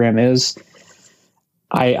trying to program is.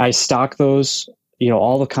 I stock those,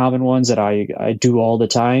 all the common ones that I do all the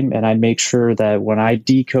time. And I make sure that when I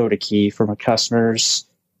decode a key from a customer's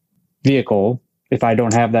vehicle, if I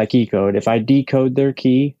don't have that key code, if I decode their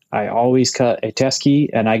key, I always cut a test key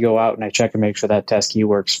and I go out and I check and make sure that test key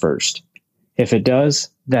works first. If it does,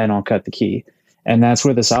 then I'll cut the key. And that's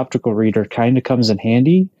where this optical reader kind of comes in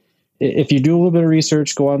handy. If you do a little bit of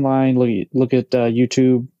research, go online, look at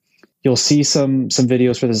YouTube. You'll see some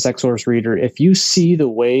videos for this Xsource reader. If you see the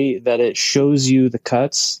way that it shows you the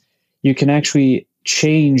cuts, you can actually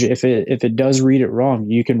change if it does read it wrong.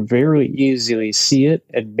 You can very easily see it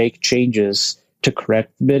and make changes to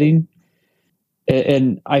correct the bitting.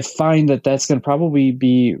 And I find that that's going to probably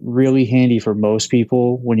be really handy for most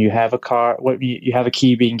people when you have you have a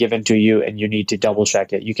key being given to you and you need to double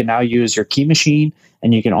check it. You can now use your key machine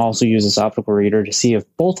and you can also use this optical reader to see if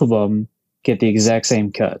both of them get the exact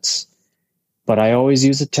same cuts. But I always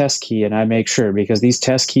use a test key and I make sure, because these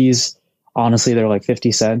test keys, honestly, they're like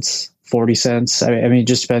 50 cents, 40 cents. I mean, it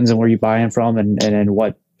just depends on where you buy them from and in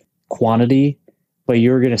what quantity, but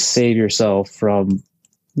you're going to save yourself from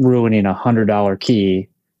ruining $100 key.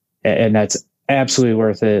 And that's absolutely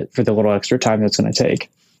worth it for the little extra time that's going to take.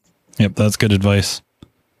 Yep. That's good advice.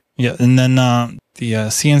 Yeah. And then, the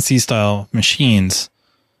CNC style machines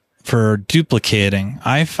for duplicating,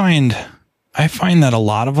 I find that a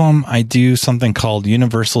lot of them, I do something called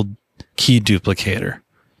universal key duplicator.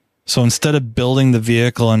 So instead of building the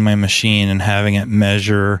vehicle in my machine and having it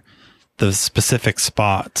measure the specific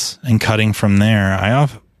spots and cutting from there.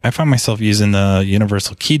 I find myself using the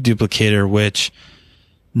universal key duplicator, which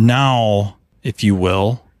now, if you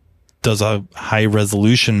will, does a high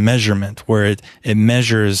resolution measurement where it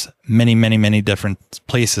measures many, many, many different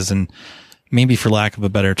places, and maybe for lack of a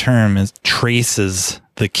better term, it traces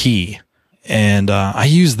the key. And I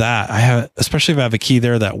use that. Especially if I have a key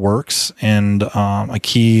there that works, and a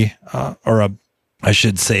key I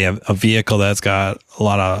should say a vehicle that's got a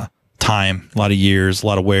lot of time, a lot of years, a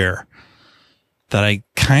lot of wear, that I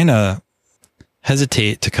kind of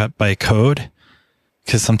hesitate to cut by code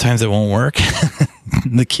because sometimes it won't work.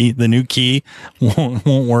 The new key won't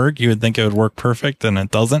work. You would think it would work perfect, and it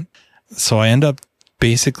doesn't. So I end up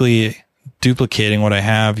basically duplicating what I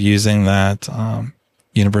have using that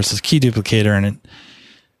universal key duplicator, and it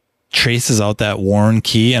traces out that worn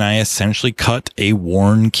key, and I essentially cut a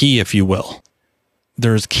worn key, if you will.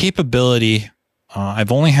 There's capability.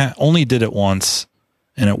 I've only did it once,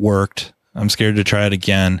 and it worked. I'm scared to try it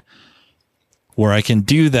again, where I can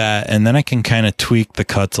do that, and then I can kind of tweak the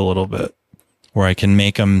cuts a little bit, where I can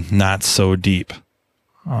make them not so deep,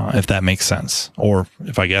 if that makes sense. Or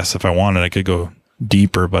if I wanted, I could go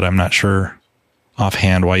deeper, but I'm not sure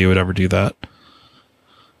offhand why you would ever do that.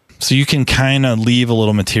 So you can kind of leave a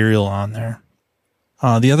little material on there.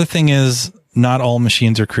 The other thing is, not all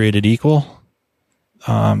machines are created equal.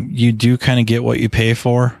 You do kind of get what you pay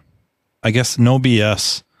for. I guess no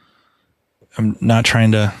BS. I'm not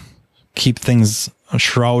trying to keep things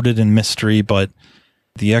shrouded in mystery, but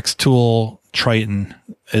the X-Tool Triton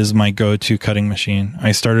is my go-to cutting machine.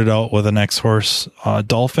 I started out with an X-Horse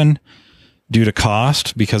Dolphin due to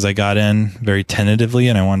cost, because I got in very tentatively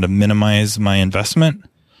and I wanted to minimize my investment.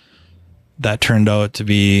 That turned out to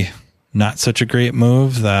be not such a great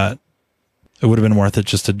move, that it would have been worth it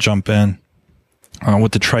just to jump in.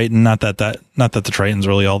 With the Triton, not that the Triton's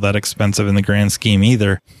really all that expensive in the grand scheme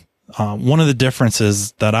either. One of the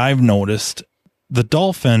differences that I've noticed, the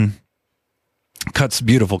Dolphin cuts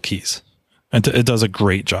beautiful keys. It does a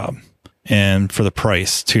great job. And for the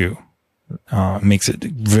price too, makes it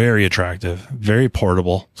very attractive, very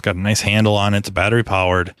portable. It's got a nice handle on it. It's battery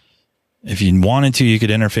powered. If you wanted to, you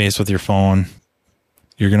could interface with your phone.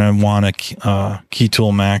 You're going to want a Key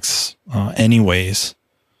Tool Max anyways.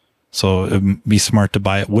 So it'd be smart to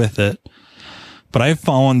buy it with it. But I've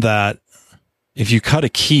found that if you cut a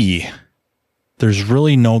key, there's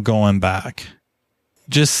really no going back.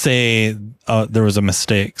 Just say there was a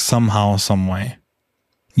mistake somehow, some way.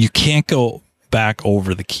 You can't go back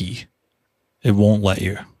over the key. It won't let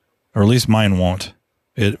you, or at least mine won't.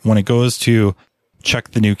 When it goes to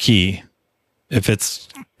check the new key, if it's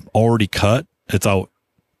already cut, it's out.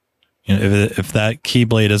 You know, if that key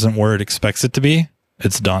blade isn't where it expects it to be,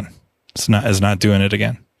 it's done. It's not doing it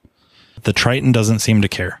again. The Triton doesn't seem to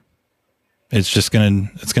care. It's just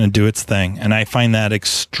gonna do its thing, and I find that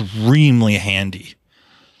extremely handy.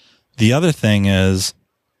 The other thing is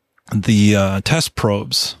the test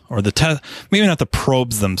probes, or maybe not the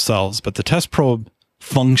probes themselves, but the test probe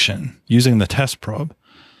function using the test probe.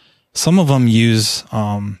 Some of them use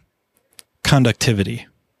conductivity.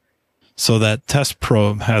 So that test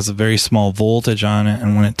probe has a very small voltage on it,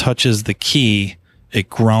 and when it touches the key, it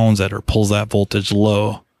grounds it or pulls that voltage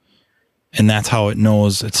low. And that's how it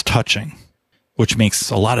knows it's touching, which makes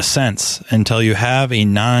a lot of sense until you have a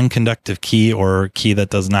non-conductive key, or a key that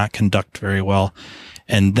does not conduct very well.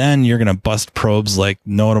 And then you're going to bust probes like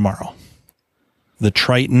no tomorrow. The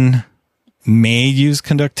Triton may use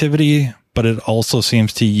conductivity, but it also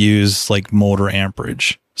seems to use like motor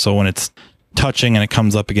amperage. So when it's touching and it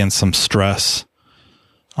comes up against some stress,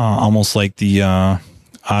 almost like the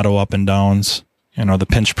auto up and downs, the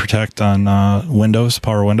pinch protect on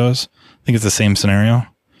power windows. I think it's the same scenario.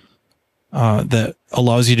 That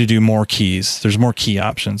allows you to do more keys. There's more key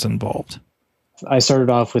options involved. I started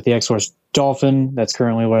off with the X-Horse Dolphin. That's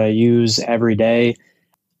currently what I use every day.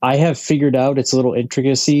 I have figured out its little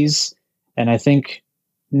intricacies, and I think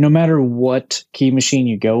no matter what key machine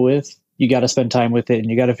you go with, you got to spend time with it, and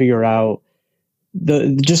you got to figure out the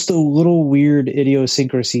little weird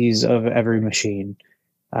idiosyncrasies of every machine.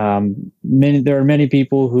 There are many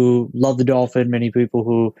people who love the Dolphin, many people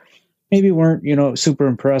who maybe weren't, super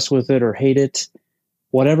impressed with it or hate it.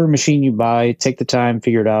 Whatever machine you buy, take the time,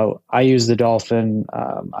 figure it out. I use the Dolphin.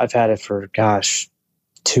 I've had it for,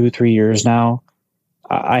 2-3 years now.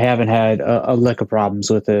 I haven't had a lick of problems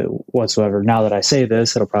with it whatsoever. Now that I say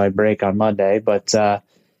this, it'll probably break on Monday, but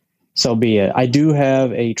so be it. I do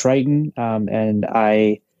have a Triton, and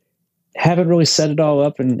I haven't really set it all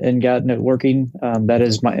up and gotten it working. That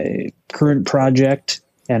is my current project,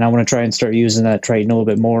 and I want to try and start using that Triton a little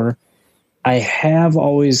bit more. I have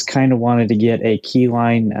always kind of wanted to get a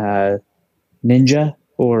Keyline Ninja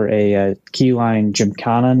or a Keyline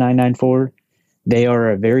Gymkhana 994. They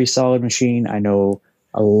are a very solid machine. I know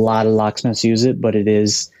a lot of locksmiths use it, but it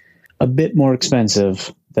is a bit more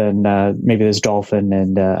expensive than maybe this Dolphin,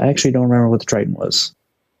 and I actually don't remember what the Triton was.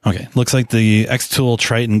 Okay, looks like the Xtool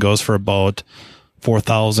Triton goes for about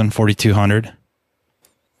 $4,000, $4,200.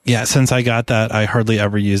 Yeah, since I got that, I hardly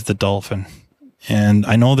ever use the Dolphin. And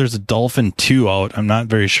I know there's a Dolphin 2 out. I'm not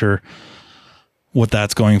very sure what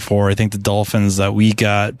that's going for. I think the Dolphins that we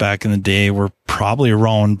got back in the day were probably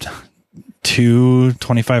around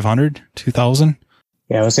 $2,500, $2,000.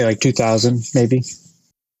 Yeah, I would say like 2,000 maybe.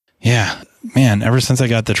 Yeah, man, ever since I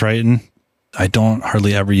got the Triton, I don't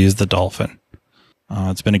hardly ever use the Dolphin.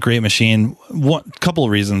 It's been a great machine. Couple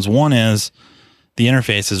of reasons. One is the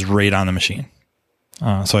interface is right on the machine.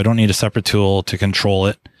 So I don't need a separate tool to control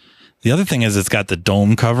it. The other thing is it's got the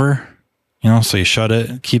dome cover, so you shut it,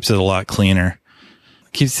 it keeps it a lot cleaner.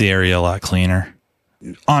 It keeps the area a lot cleaner.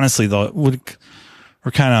 Honestly, though, we're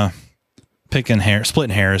kind of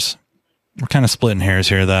splitting hairs. We're kind of splitting hairs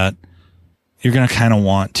here that you're going to kind of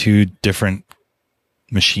want two different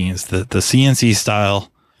machines, the CNC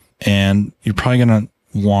style, and you're probably going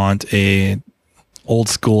to want a old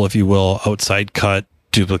school, if you will, outside cut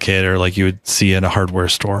duplicator like you would see at a hardware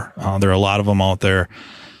store. There are a lot of them out there.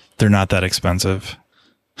 They're not that expensive.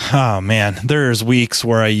 Oh man, there's weeks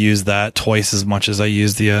where I use that twice as much as I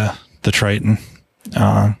use the Triton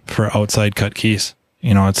for outside cut keys.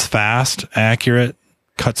 It's fast, accurate,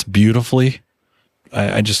 cuts beautifully.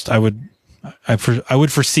 I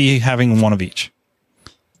would foresee having one of each.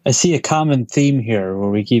 I see a common theme here where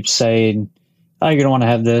we keep saying, "Oh, you're going to want to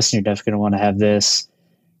have this, and you're definitely going to want to have this."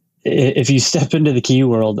 If you step into the key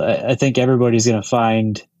world, I think everybody's going to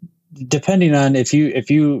find, depending on if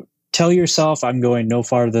you tell yourself I'm going no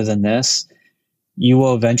farther than this, you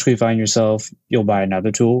will eventually find yourself, you'll buy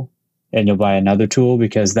another tool and you'll buy another tool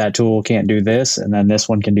because that tool can't do this. And then this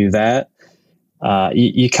one can do that.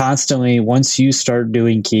 You constantly, once you start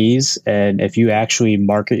doing keys, and if you actually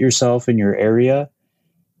market yourself in your area,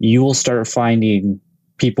 you will start finding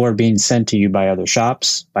people are being sent to you by other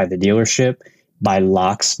shops, by the dealership, by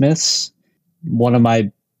locksmiths. One of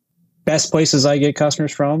my best places I get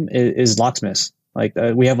customers from is locksmiths. Like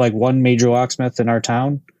we have like one major locksmith in our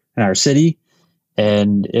town, in our city,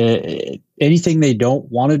 and anything they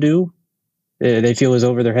don't want to do, they feel is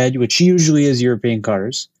over their head, which usually is European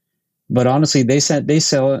cars. But honestly, they send me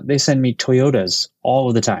Toyotas all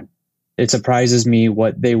of the time. It surprises me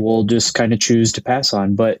what they will just kind of choose to pass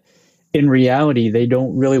on. But in reality, they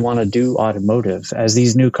don't really want to do automotive. As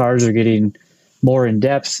these new cars are getting more in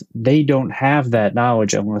depth, they don't have that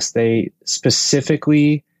knowledge unless they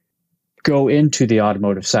specifically go into the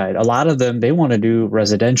automotive side. A lot of them, they want to do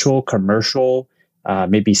residential, commercial,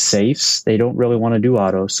 maybe safes. They don't really want to do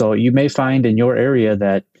auto. So you may find in your area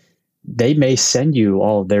that they may send you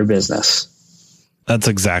all of their business. That's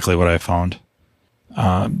exactly what I found.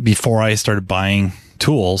 Before I started buying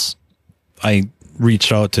tools, I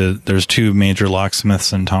reached out to, there's two major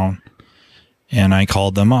locksmiths in town, and I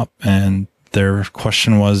called them up, and their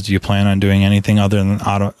question was, do you plan on doing anything other than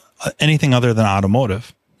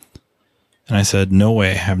automotive? And I said, no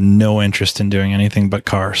way. I have no interest in doing anything but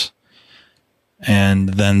cars. And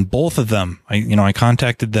then both of them, I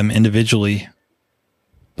contacted them individually.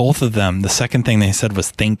 Both of them, the second thing they said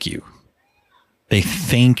was thank you. They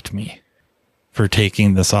thanked me for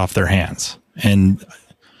taking this off their hands. And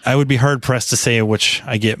I would be hard pressed to say which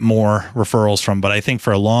I get more referrals from, but I think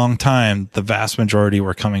for a long time, the vast majority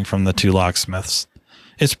were coming from the two locksmiths.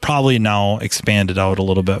 It's probably now expanded out a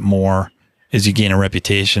little bit more as you gain a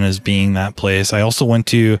reputation as being that place. I also went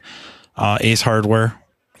to Ace Hardware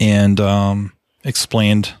and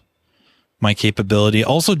explained my capability.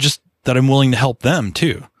 Also just that I'm willing to help them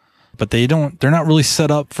too. But they're not really set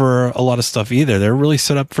up for a lot of stuff either. They're really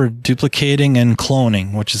set up for duplicating and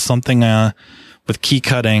cloning, which is something with key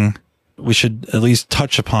cutting we should at least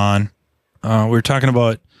touch upon. We were talking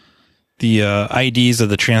about the IDs of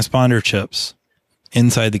the transponder chips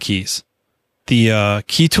inside the keys. The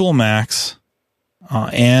Key Tool Max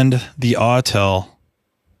and the Autel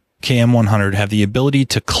KM100 have the ability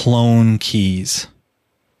to clone keys.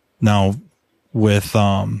 Now, with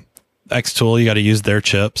Xtool, you got to use their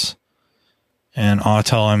chips. And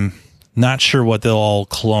Autel, I'm not sure what they'll all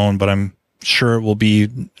clone, but I'm sure it will be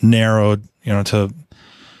narrowed, to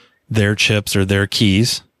their chips or their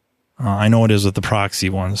keys. I know it is with the proxy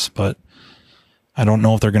ones, but I don't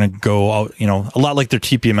know if they're going to go out, a lot like their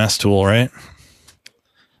TPMS tool, right?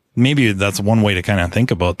 Maybe that's one way to kind of think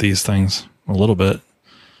about these things a little bit,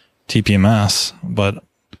 TPMS, but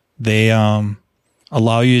they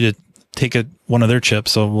allow you to take one of their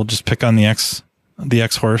chips. So we'll just pick on the X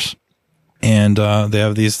horse, and they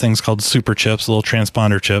have these things called super chips, little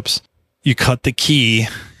transponder chips. You cut the key,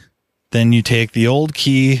 then you take the old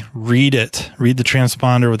key, read the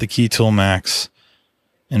transponder with the Key Tool Max,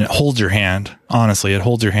 and it holds your hand. Honestly, it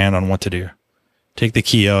holds your hand on what to do. Take the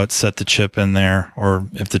key out, set the chip in there, or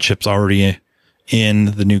if the chip's already in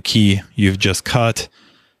the new key you've just cut,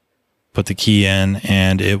 put the key in,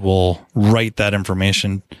 and it will write that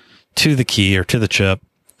information to the key or to the chip.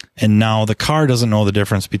 And now the car doesn't know the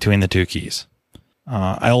difference between the two keys.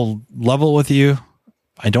 I'll level with you.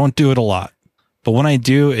 I don't do it a lot, but when I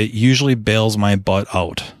do, it usually bails my butt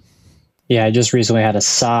out. Yeah, I just recently had a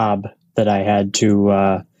Saab that I had to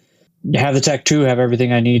have the Tech 2 have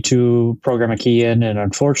everything I need to program a key in, and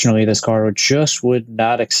unfortunately this car just would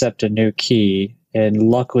not accept a new key. And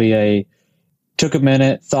luckily I took a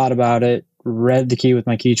minute, thought about it, read the key with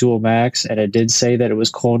my Key Tool Max, and it did say that it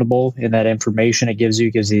was clonable. In that information it gives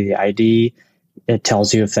you the ID. It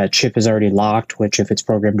tells you if that chip is already locked, which if it's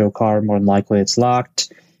programmed to a car, more than likely it's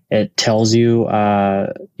locked. It tells you,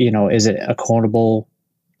 is it a clonable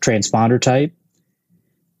transponder type?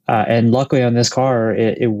 And luckily on this car,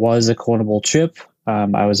 it was a clonable chip.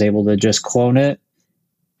 I was able to just clone it,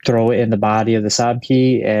 throw it in the body of the Saab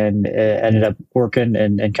key, and it ended up working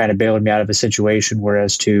and kind of bailing me out of a situation.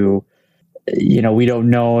 Whereas we don't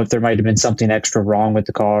know if there might have been something extra wrong with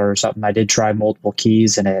the car or something. I did try multiple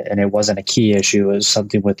keys, and it wasn't a key issue. It was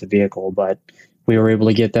something with the vehicle, but we were able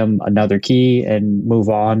to get them another key and move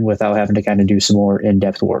on without having to kind of do some more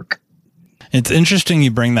in-depth work. It's interesting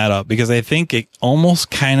you bring that up, because I think it almost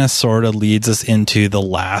kind of sort of leads us into the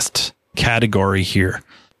last category here,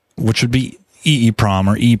 which would be EEPROM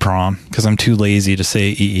or EEPROM, because I'm too lazy to say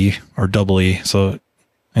EE or double E. So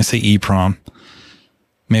I say EEPROM.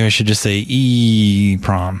 Maybe I should just say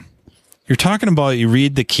EEPROM. You're talking about, you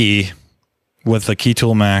read the key with the Key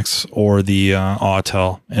Tool Max or the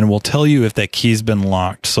Autel, and it will tell you if that key's been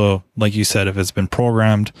locked. So like you said, if it's been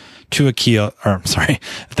programmed to if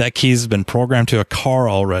that key's been programmed to a car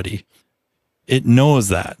already, it knows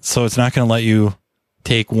that. So it's not going to let you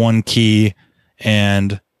take one key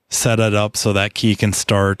and set it up so that key can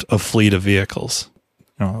start a fleet of vehicles.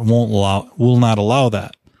 It will not allow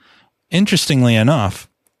that. Interestingly enough,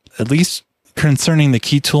 at least concerning the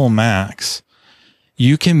Key Tool Max,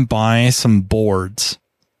 you can buy some boards,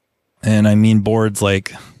 and I mean boards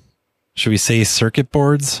like, should we say circuit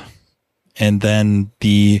boards? And then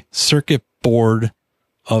the circuit board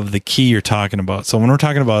of the key you're talking about. So when we're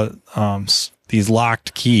talking about these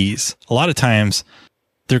locked keys, a lot of times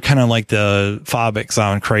they're kind of like the Fabics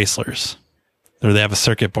on Chryslers, or they have a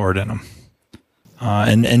circuit board in them,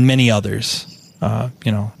 and many others.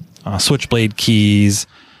 Switchblade keys,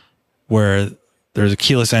 where there's a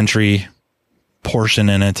keyless entry portion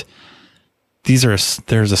in it.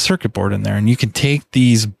 There's a circuit board in there, and you can take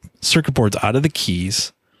these circuit boards out of the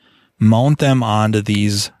keys, mount them onto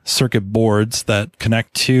these circuit boards that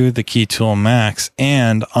connect to the Key Tool Max,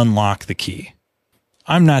 and unlock the key.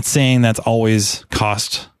 I'm not saying that's always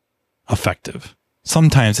cost effective.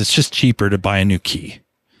 Sometimes it's just cheaper to buy a new key.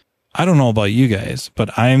 I don't know about you guys,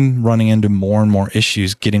 but I'm running into more and more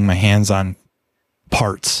issues getting my hands on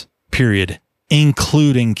parts, period,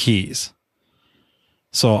 including keys.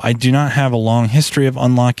 So I do not have a long history of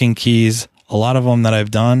unlocking keys. A lot of them that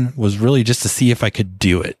I've done was really just to see if I could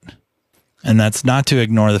do it. And that's not to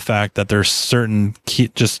ignore the fact that there's certain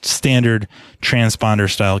just standard transponder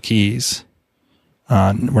style keys.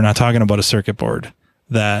 We're not talking about a circuit board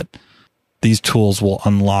that these tools will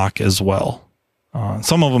unlock as well.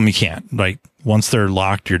 Some of them you can't. Like once they're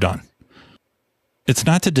locked, you're done. It's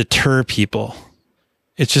not to deter people.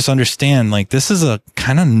 It's just understand, like, this is a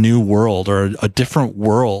kind of new world, or a different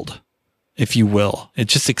world, if you will. It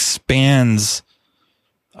just expands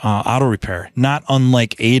auto repair, not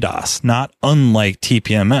unlike ADAS, not unlike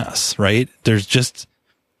TPMS, right? There's just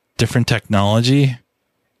different technology,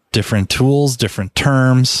 different tools, different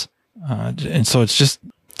terms. And so it's just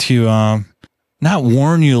to not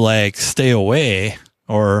warn you, like, stay away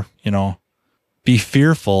or, be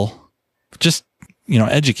fearful. Just,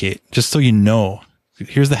 educate, just so you know.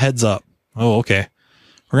 Here's the heads up. Oh, okay.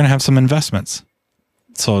 We're going to have some investments.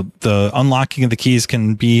 So the unlocking of the keys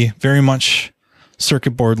can be very much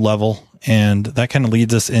circuit board level. And that kind of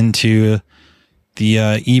leads us into the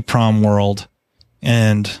EEPROM world.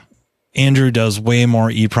 And Andrew does way more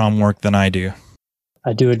EEPROM work than I do.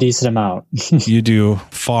 I do a decent amount. You do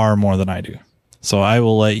far more than I do. So I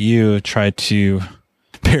will let you try to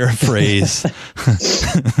paraphrase.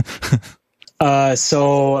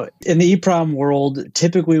 So in the EEPROM world,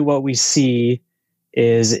 typically what we see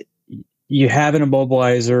is you have an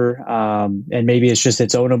immobilizer, and maybe it's just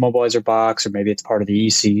its own immobilizer box, or maybe it's part of the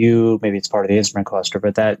ECU, maybe it's part of the instrument cluster,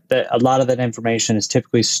 but that a lot of that information is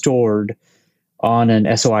typically stored on an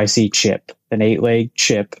SOIC chip, an 8-leg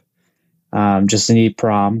chip, just an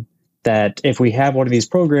EEPROM, that if we have one of these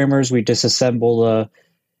programmers, we disassemble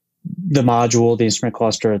the module, the instrument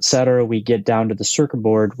cluster, etc. We get down to the circuit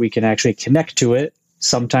board, we can actually connect to it.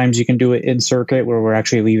 Sometimes you can do it in circuit where we're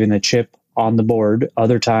actually leaving the chip on the board.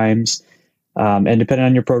 Other times, and depending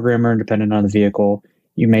on your programmer and depending on the vehicle,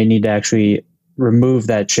 you may need to actually remove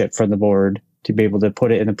that chip from the board to be able to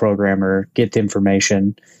put it in the programmer, get the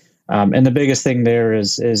information. And the biggest thing there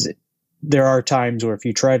is there are times where if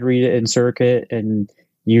you try to read it in circuit and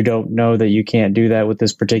you don't know that you can't do that with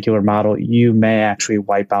this particular model, you may actually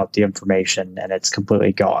wipe out the information and it's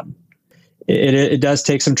completely gone. It does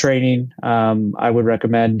take some training. I would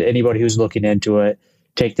recommend anybody who's looking into it,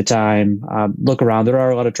 take the time, look around. There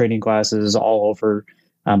are a lot of training classes all over,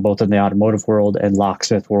 both in the automotive world and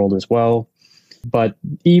locksmith world as well. But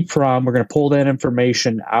EEPROM, we're going to pull that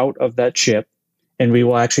information out of that chip, and we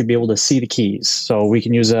will actually be able to see the keys. So we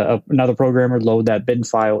can use another programmer, load that bin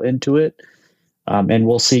file into it, and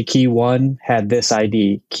we'll see key 1 had this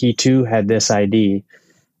ID, key 2 had this ID.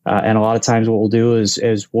 And a lot of times what we'll do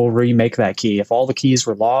is we'll remake that key. If all the keys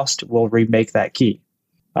were lost, we'll remake that key.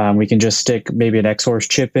 We can just stick maybe an Xsource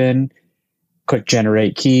chip in, click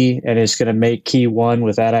generate key, and it's going to make key 1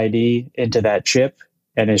 with that ID into that chip.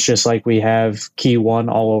 And it's just like we have key 1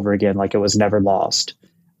 all over again, like it was never lost.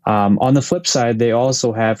 On the flip side, they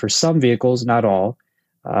also have, for some vehicles, not all,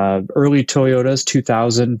 early Toyotas,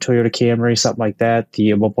 2000 Toyota Camry, something like that, the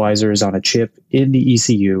immobilizer is on a chip in the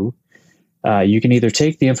ECU. You can either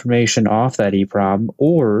take the information off that EEPROM,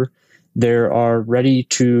 or there are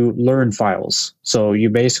ready-to-learn files. So you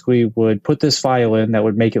basically would put this file in that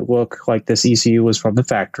would make it look like this ECU was from the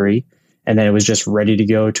factory, and then it was just ready to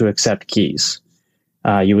go to accept keys.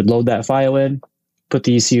 You would load that file in, put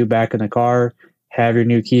the ECU back in the car, have your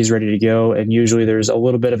new keys ready to go, and usually there's a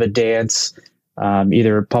little bit of a dance,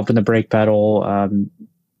 either pumping the brake pedal,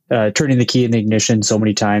 turning the key in the ignition so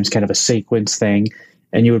many times, kind of a sequence thing,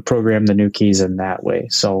 and you would program the new keys in that way.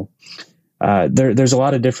 So there's a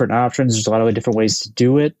lot of different options. There's a lot of different ways to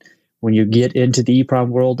do it. When you get into the EEPROM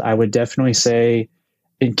world, I would definitely say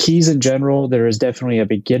in keys in general, there is definitely a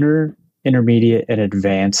beginner, intermediate, and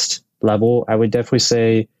advanced level. I would definitely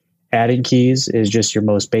say adding keys is just your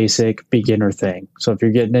most basic beginner thing. So if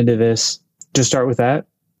you're getting into this, just start with that.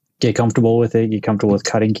 Get comfortable with it. Get comfortable with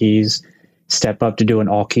cutting keys. Step up to doing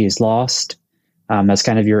all keys lost. That's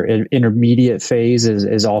kind of your intermediate phase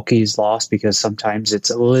is all keys lost, because sometimes it's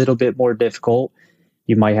a little bit more difficult.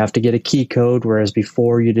 You might have to get a key code, whereas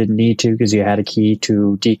before you didn't need to because you had a key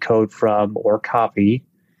to decode from or copy.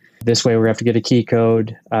 This way we have to get a key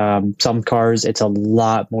code. Some cars, it's a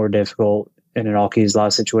lot more difficult in an all keys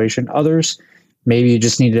lost situation. Others, maybe you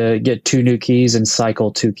just need to get 2 new keys and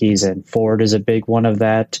cycle 2 keys in. Ford is a big one of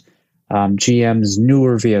that. GM's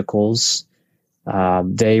newer vehicles,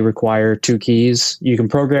 they require 2 keys. You can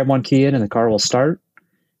program 1 key in and the car will start,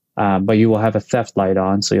 but you will have a theft light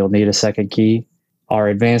on, so you'll need a second key. Our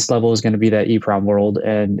advanced level is going to be that EEPROM world,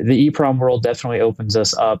 and the EEPROM world definitely opens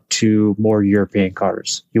us up to more European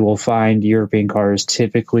cars. You will find European cars,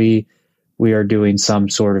 typically we are doing some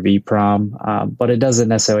sort of EEPROM, but it doesn't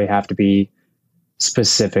necessarily have to be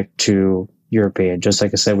specific to European. Just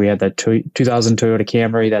like I said, we had that 2000 Toyota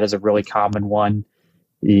Camry. That is a really common one.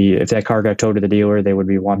 If that car got towed to the dealer, they would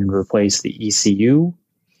be wanting to replace the ECU.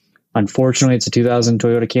 Unfortunately, it's a 2000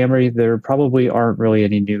 Toyota Camry. There probably aren't really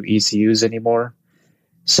any new ECUs anymore.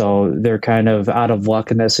 So they're kind of out of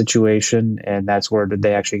luck in that situation, and that's where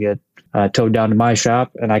they actually get towed down to my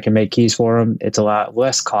shop, and I can make keys for them. It's a lot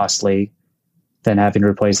less costly than having to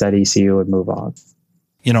replace that ECU and move on.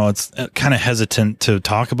 You know, it's kind of hesitant to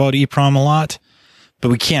talk about EEPROM a lot, but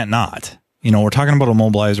we can't not. You know, we're talking about a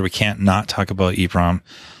mobilizer. We can't not talk about EEPROM.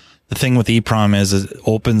 The thing with EEPROM is it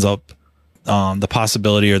opens up the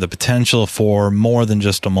possibility or the potential for more than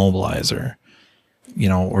just a mobilizer. You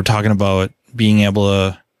know, we're talking about being able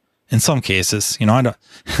to, in some cases, you know, I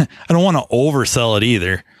don't want to oversell it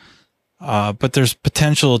either. But there's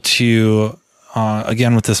potential to,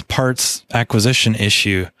 again, with this parts acquisition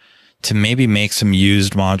issue, to maybe make some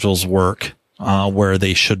used modules work, where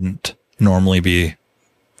they shouldn't normally be,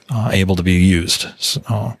 able to be used.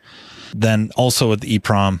 So then also with the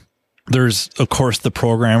EEPROM, there's of course the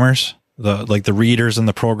programmers, the readers and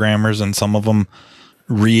the programmers, and some of them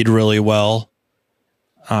read really well.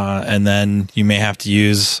 And then you may have to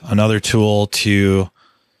use another tool to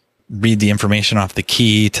read the information off the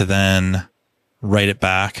key to then write it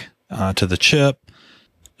back to the chip.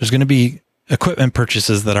 There's going to be equipment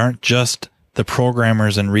purchases that aren't just the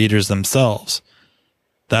programmers and readers themselves.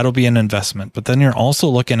 That'll be an investment. But then you're also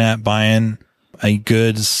looking at buying a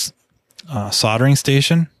good soldering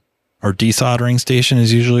station, or desoldering station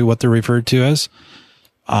is usually what they're referred to as.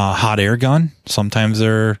 Hot air gun. Sometimes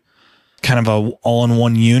they're kind of a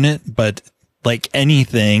all-in-one unit, but like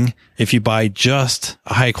anything, if you buy just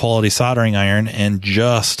a high-quality soldering iron and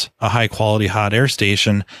just a high-quality hot air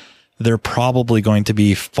station, they're probably going to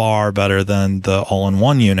be far better than the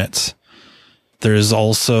all-in-one units. There's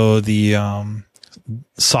also the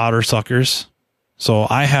solder suckers. So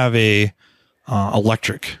I have a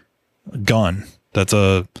electric gun that's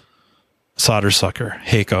a solder sucker,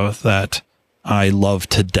 Heiko, that I love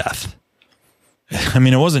to death. I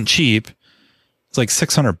mean, it wasn't cheap. It's like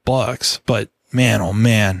 $600, but man, oh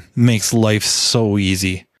man, makes life so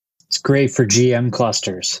easy. It's great for GM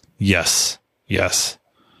clusters. Yes.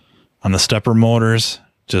 On the stepper motors,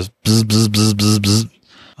 just bzz, bzz, bzz, bzz, bzz.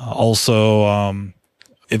 Also,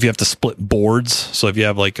 if you have to split boards, so if you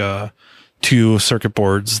have like two circuit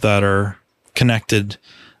boards that are connected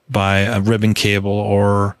by a ribbon cable,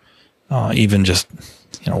 or even just,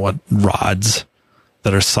 rods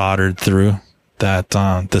that are soldered through, that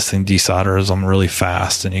this thing desolders them really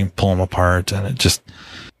fast, and you can pull them apart, and it just,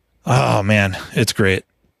 oh man, it's great.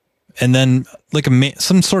 And then like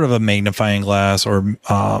some sort of a magnifying glass, or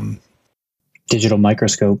digital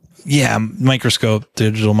microscope. Yeah,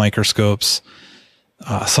 digital microscopes.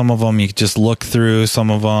 Some of them you just look through. Some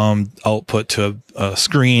of them output to a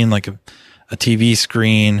screen, like a TV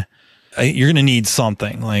screen. You're going to need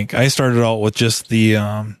something. Like I started out with just the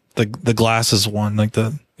glasses one, like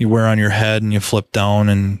you wear on your head and you flip down,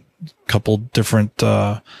 and a couple different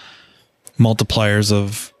multipliers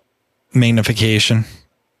of magnification.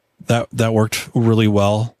 That worked really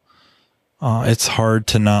well. It's hard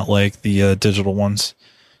to not like the digital ones.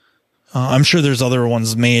 I'm sure there's other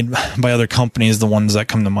ones made by other companies. The ones that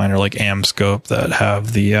come to mind are like Amscope, that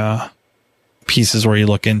have the pieces where you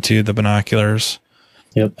look into the binoculars,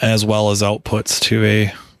 yep, as well as outputs to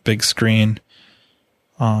a big screen.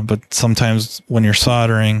 But sometimes when you're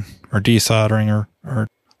soldering or desoldering, or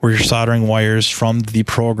where you're soldering wires from the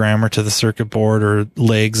programmer to the circuit board, or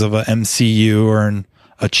legs of a MCU or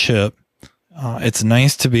a chip, it's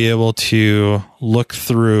nice to be able to look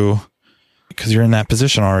through, because you're in that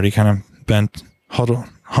position already, kind of bent,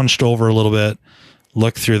 hunched over a little bit,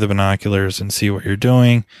 look through the binoculars and see what you're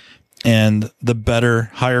doing. And the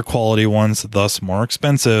better, higher quality ones, thus more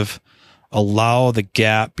expensive, allow the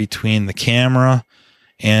gap between the camera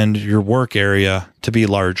and your work area to be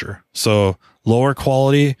larger. So lower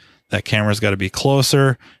quality, that camera's got to be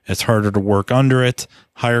closer. It's harder to work under it.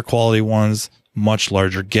 Higher quality ones, much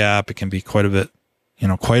larger gap. It can be quite a bit,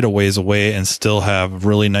 quite a ways away, and still have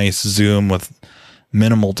really nice zoom with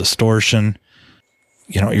minimal distortion.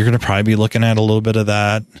 You're going to probably be looking at a little bit of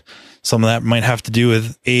that. Some of that might have to do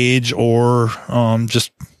with age, or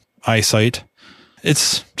just eyesight.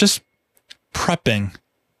 It's just prepping.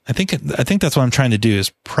 I think that's what I'm trying to do, is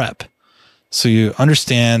prep. So you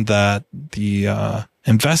understand that the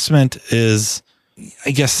investment is,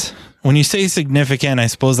 I guess, when you say significant, I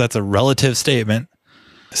suppose that's a relative statement.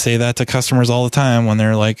 I say that to customers all the time when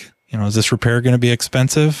they're like, is this repair going to be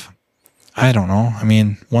expensive? I don't know. I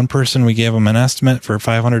mean, one person, we gave them an estimate for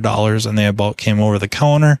 $500, and they about came over the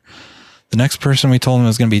counter. The next person, we told them it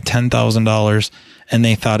was going to be $10,000, and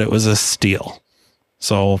they thought it was a steal.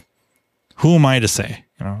 So who am I to say?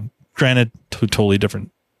 Granted, two totally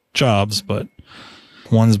different jobs, but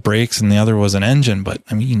one's brakes and the other was an engine. But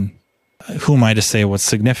I mean, who am I to say what's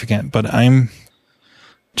significant? But I'm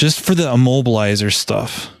just, for the immobilizer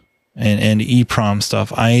stuff and EEPROM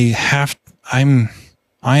stuff, I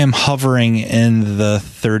am hovering in the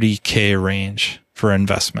 $30K range for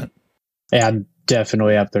investment. Yeah, I'm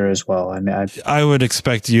definitely up there as well. I mean, I would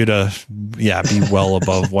expect you to, be well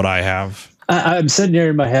above what I have. I'm sitting here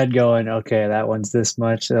in my head going, okay, that one's this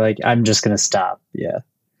much. Like, I'm just going to stop. Yeah.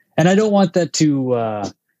 And I don't want that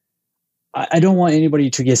to, I don't want anybody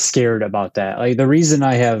to get scared about that. Like, the reason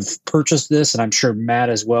I have purchased this, and I'm sure Matt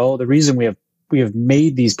as well, the reason we have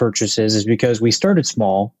made these purchases is because we started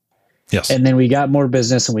small. Yes. And then we got more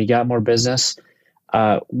business, and we got more business.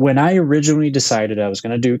 When I originally decided I was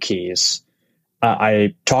going to do keys,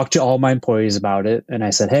 I talked to all my employees about it, and I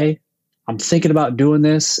said, hey, I'm thinking about doing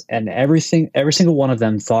this. And every single one of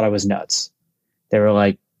them thought I was nuts. They were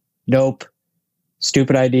like, nope,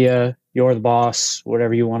 stupid idea. You're the boss,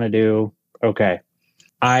 whatever you want to do. Okay.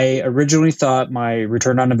 I originally thought my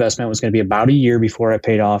return on investment was going to be about a year before I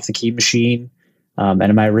paid off the key machine.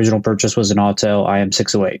 And my original purchase was an Autel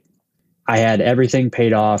IM608. I had everything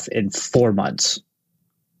paid off in 4 months.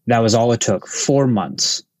 That was all it took, 4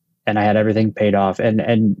 months. And I had everything paid off.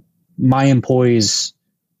 And my employees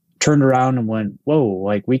turned around and went, whoa,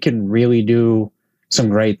 like we can really do some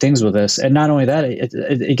great things with this. And not only that,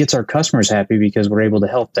 it gets our customers happy because we're able to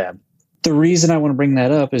help them. The reason I want to bring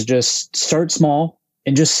that up is just start small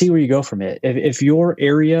and just see where you go from it. If your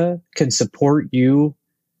area can support you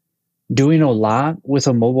doing a lot with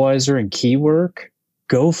a mobilizer and key work,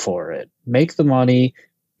 go for it. Make the money,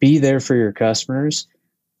 be there for your customers.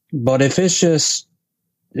 But if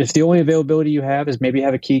the only availability you have is maybe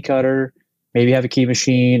have a key cutter, maybe have a key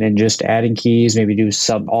machine and just adding keys, maybe do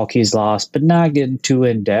some all keys lost, but not getting too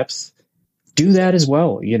in depth, do that as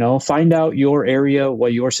well. Find out your area,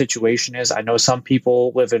 what your situation is. I know some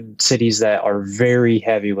people live in cities that are very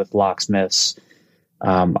heavy with locksmiths.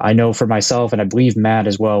 I know for myself, and I believe Matt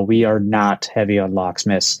as well, we are not heavy on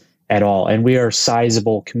locksmiths at all. And we are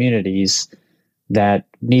sizable communities that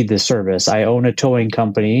need this service. I own a towing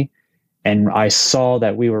company, and I saw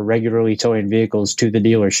that we were regularly towing vehicles to the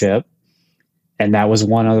dealership. And that was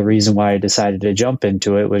one other reason why I decided to jump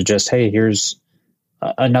into it, was just, hey, here's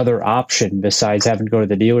another option besides having to go to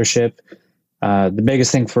the dealership. The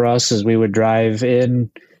biggest thing for us is we would drive in,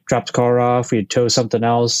 drop the car off, we'd tow something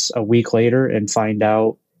else a week later and find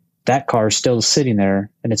out that car's still sitting there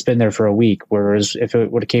and it's been there for a week. Whereas if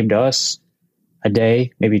it would have came to us a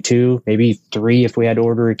day, maybe 2, maybe 3, if we had to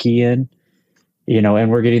order a key in,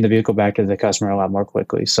 and we're getting the vehicle back to the customer a lot more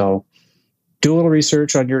quickly. So do a little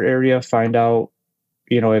research on your area, find out,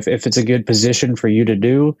 if it's a good position for you to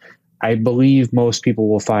do. I believe most people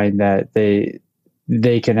will find that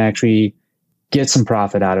they can actually get some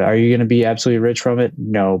profit out of it. Are you going to be absolutely rich from it?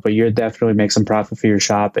 No, but you'll definitely make some profit for your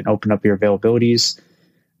shop and open up your availabilities.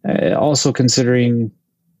 Also considering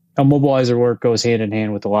a mobilizer work goes hand in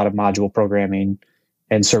hand with a lot of module programming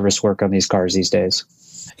and service work on these cars these days.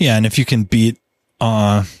 Yeah, and if you can beat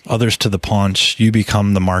others to the punch, you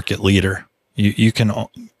become the market leader. You can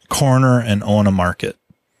corner and own a market.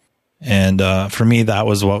 And for me, that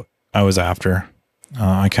was what I was after.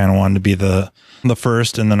 I kind of wanted to be the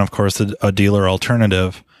first, and then of course a dealer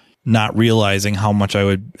alternative, not realizing how much I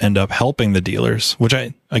would end up helping the dealers, which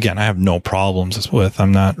I have no problems with.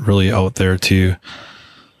 I'm not really out there to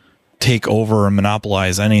take over or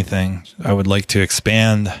monopolize anything. I would like to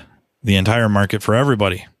expand the entire market for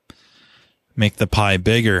everybody, make the pie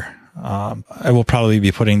bigger. I will probably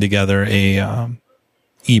be putting together a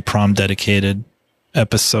EEPROM dedicated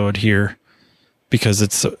episode here, because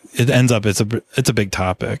it's a big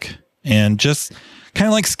topic, and just kind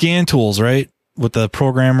of like scan tools, right? With the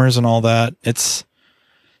programmers and all that,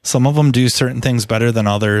 some of them do certain things better than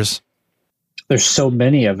others. There's so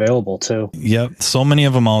many available too. Yep, so many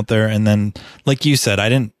of them out there. And then, like you said, I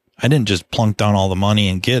didn't just plunk down all the money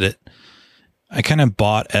and get it. I kind of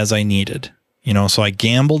bought as I needed, So I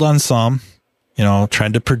gambled on some,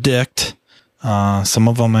 tried to predict. Some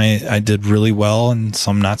of them I did really well, and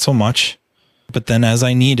some not so much. But then as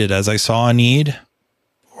I saw a need,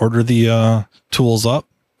 order the tools up.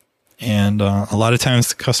 And a lot of times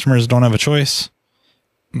the customers don't have a choice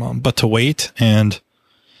but to wait. And,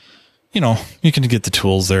 you can get the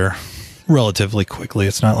tools there relatively quickly.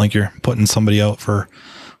 It's not like you're putting somebody out for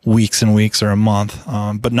weeks and weeks or a month.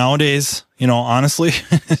 But nowadays, honestly,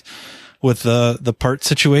 with the part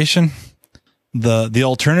situation, the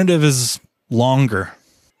alternative is longer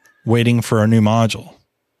waiting for a new module.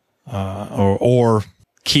 Or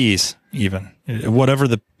keys, even whatever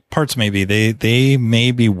the parts may be, they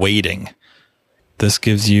may be waiting. This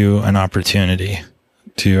gives you an opportunity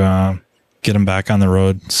to get them back on the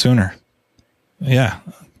road sooner. Yeah,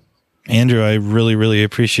 Andrew, I really, really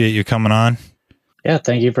appreciate you coming on. Yeah,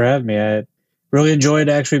 thank you for having me. I really enjoyed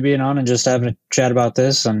actually being on and just having a chat about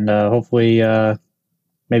this, and hopefully,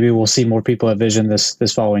 maybe we'll see more people at Vision this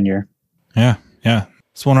following year. Yeah,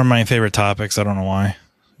 it's one of my favorite topics. I don't know why.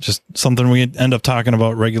 Just something we end up talking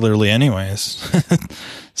about regularly anyways.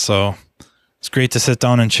 So it's great to sit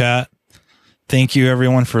down and chat. Thank you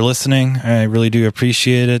everyone for listening. I really do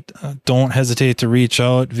appreciate it. Don't hesitate to reach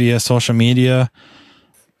out via social media,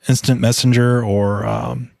 instant messenger,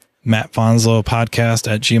 or Matt Fonslow podcast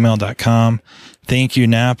at gmail.com. Thank you,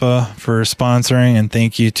 Napa, for sponsoring, and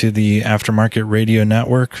thank you to the Aftermarket Radio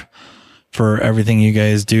Network for everything you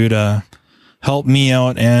guys do to help me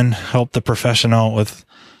out and help the profession out with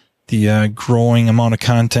the growing amount of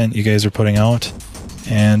content you guys are putting out.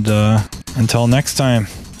 And until next time,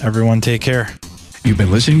 everyone take care. You've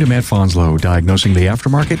been listening to Matt Fonslow, diagnosing the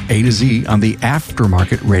aftermarket A to Z on the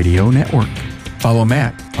Aftermarket Radio Network. Follow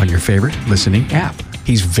Matt on your favorite listening app.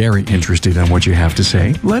 He's very interested in what you have to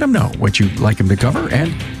say. Let him know what you'd like him to cover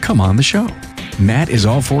and come on the show. Matt is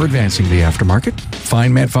all for advancing the aftermarket.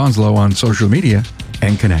 Find Matt Fanslow on social media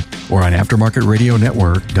and connect or on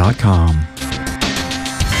aftermarketradionetwork.com.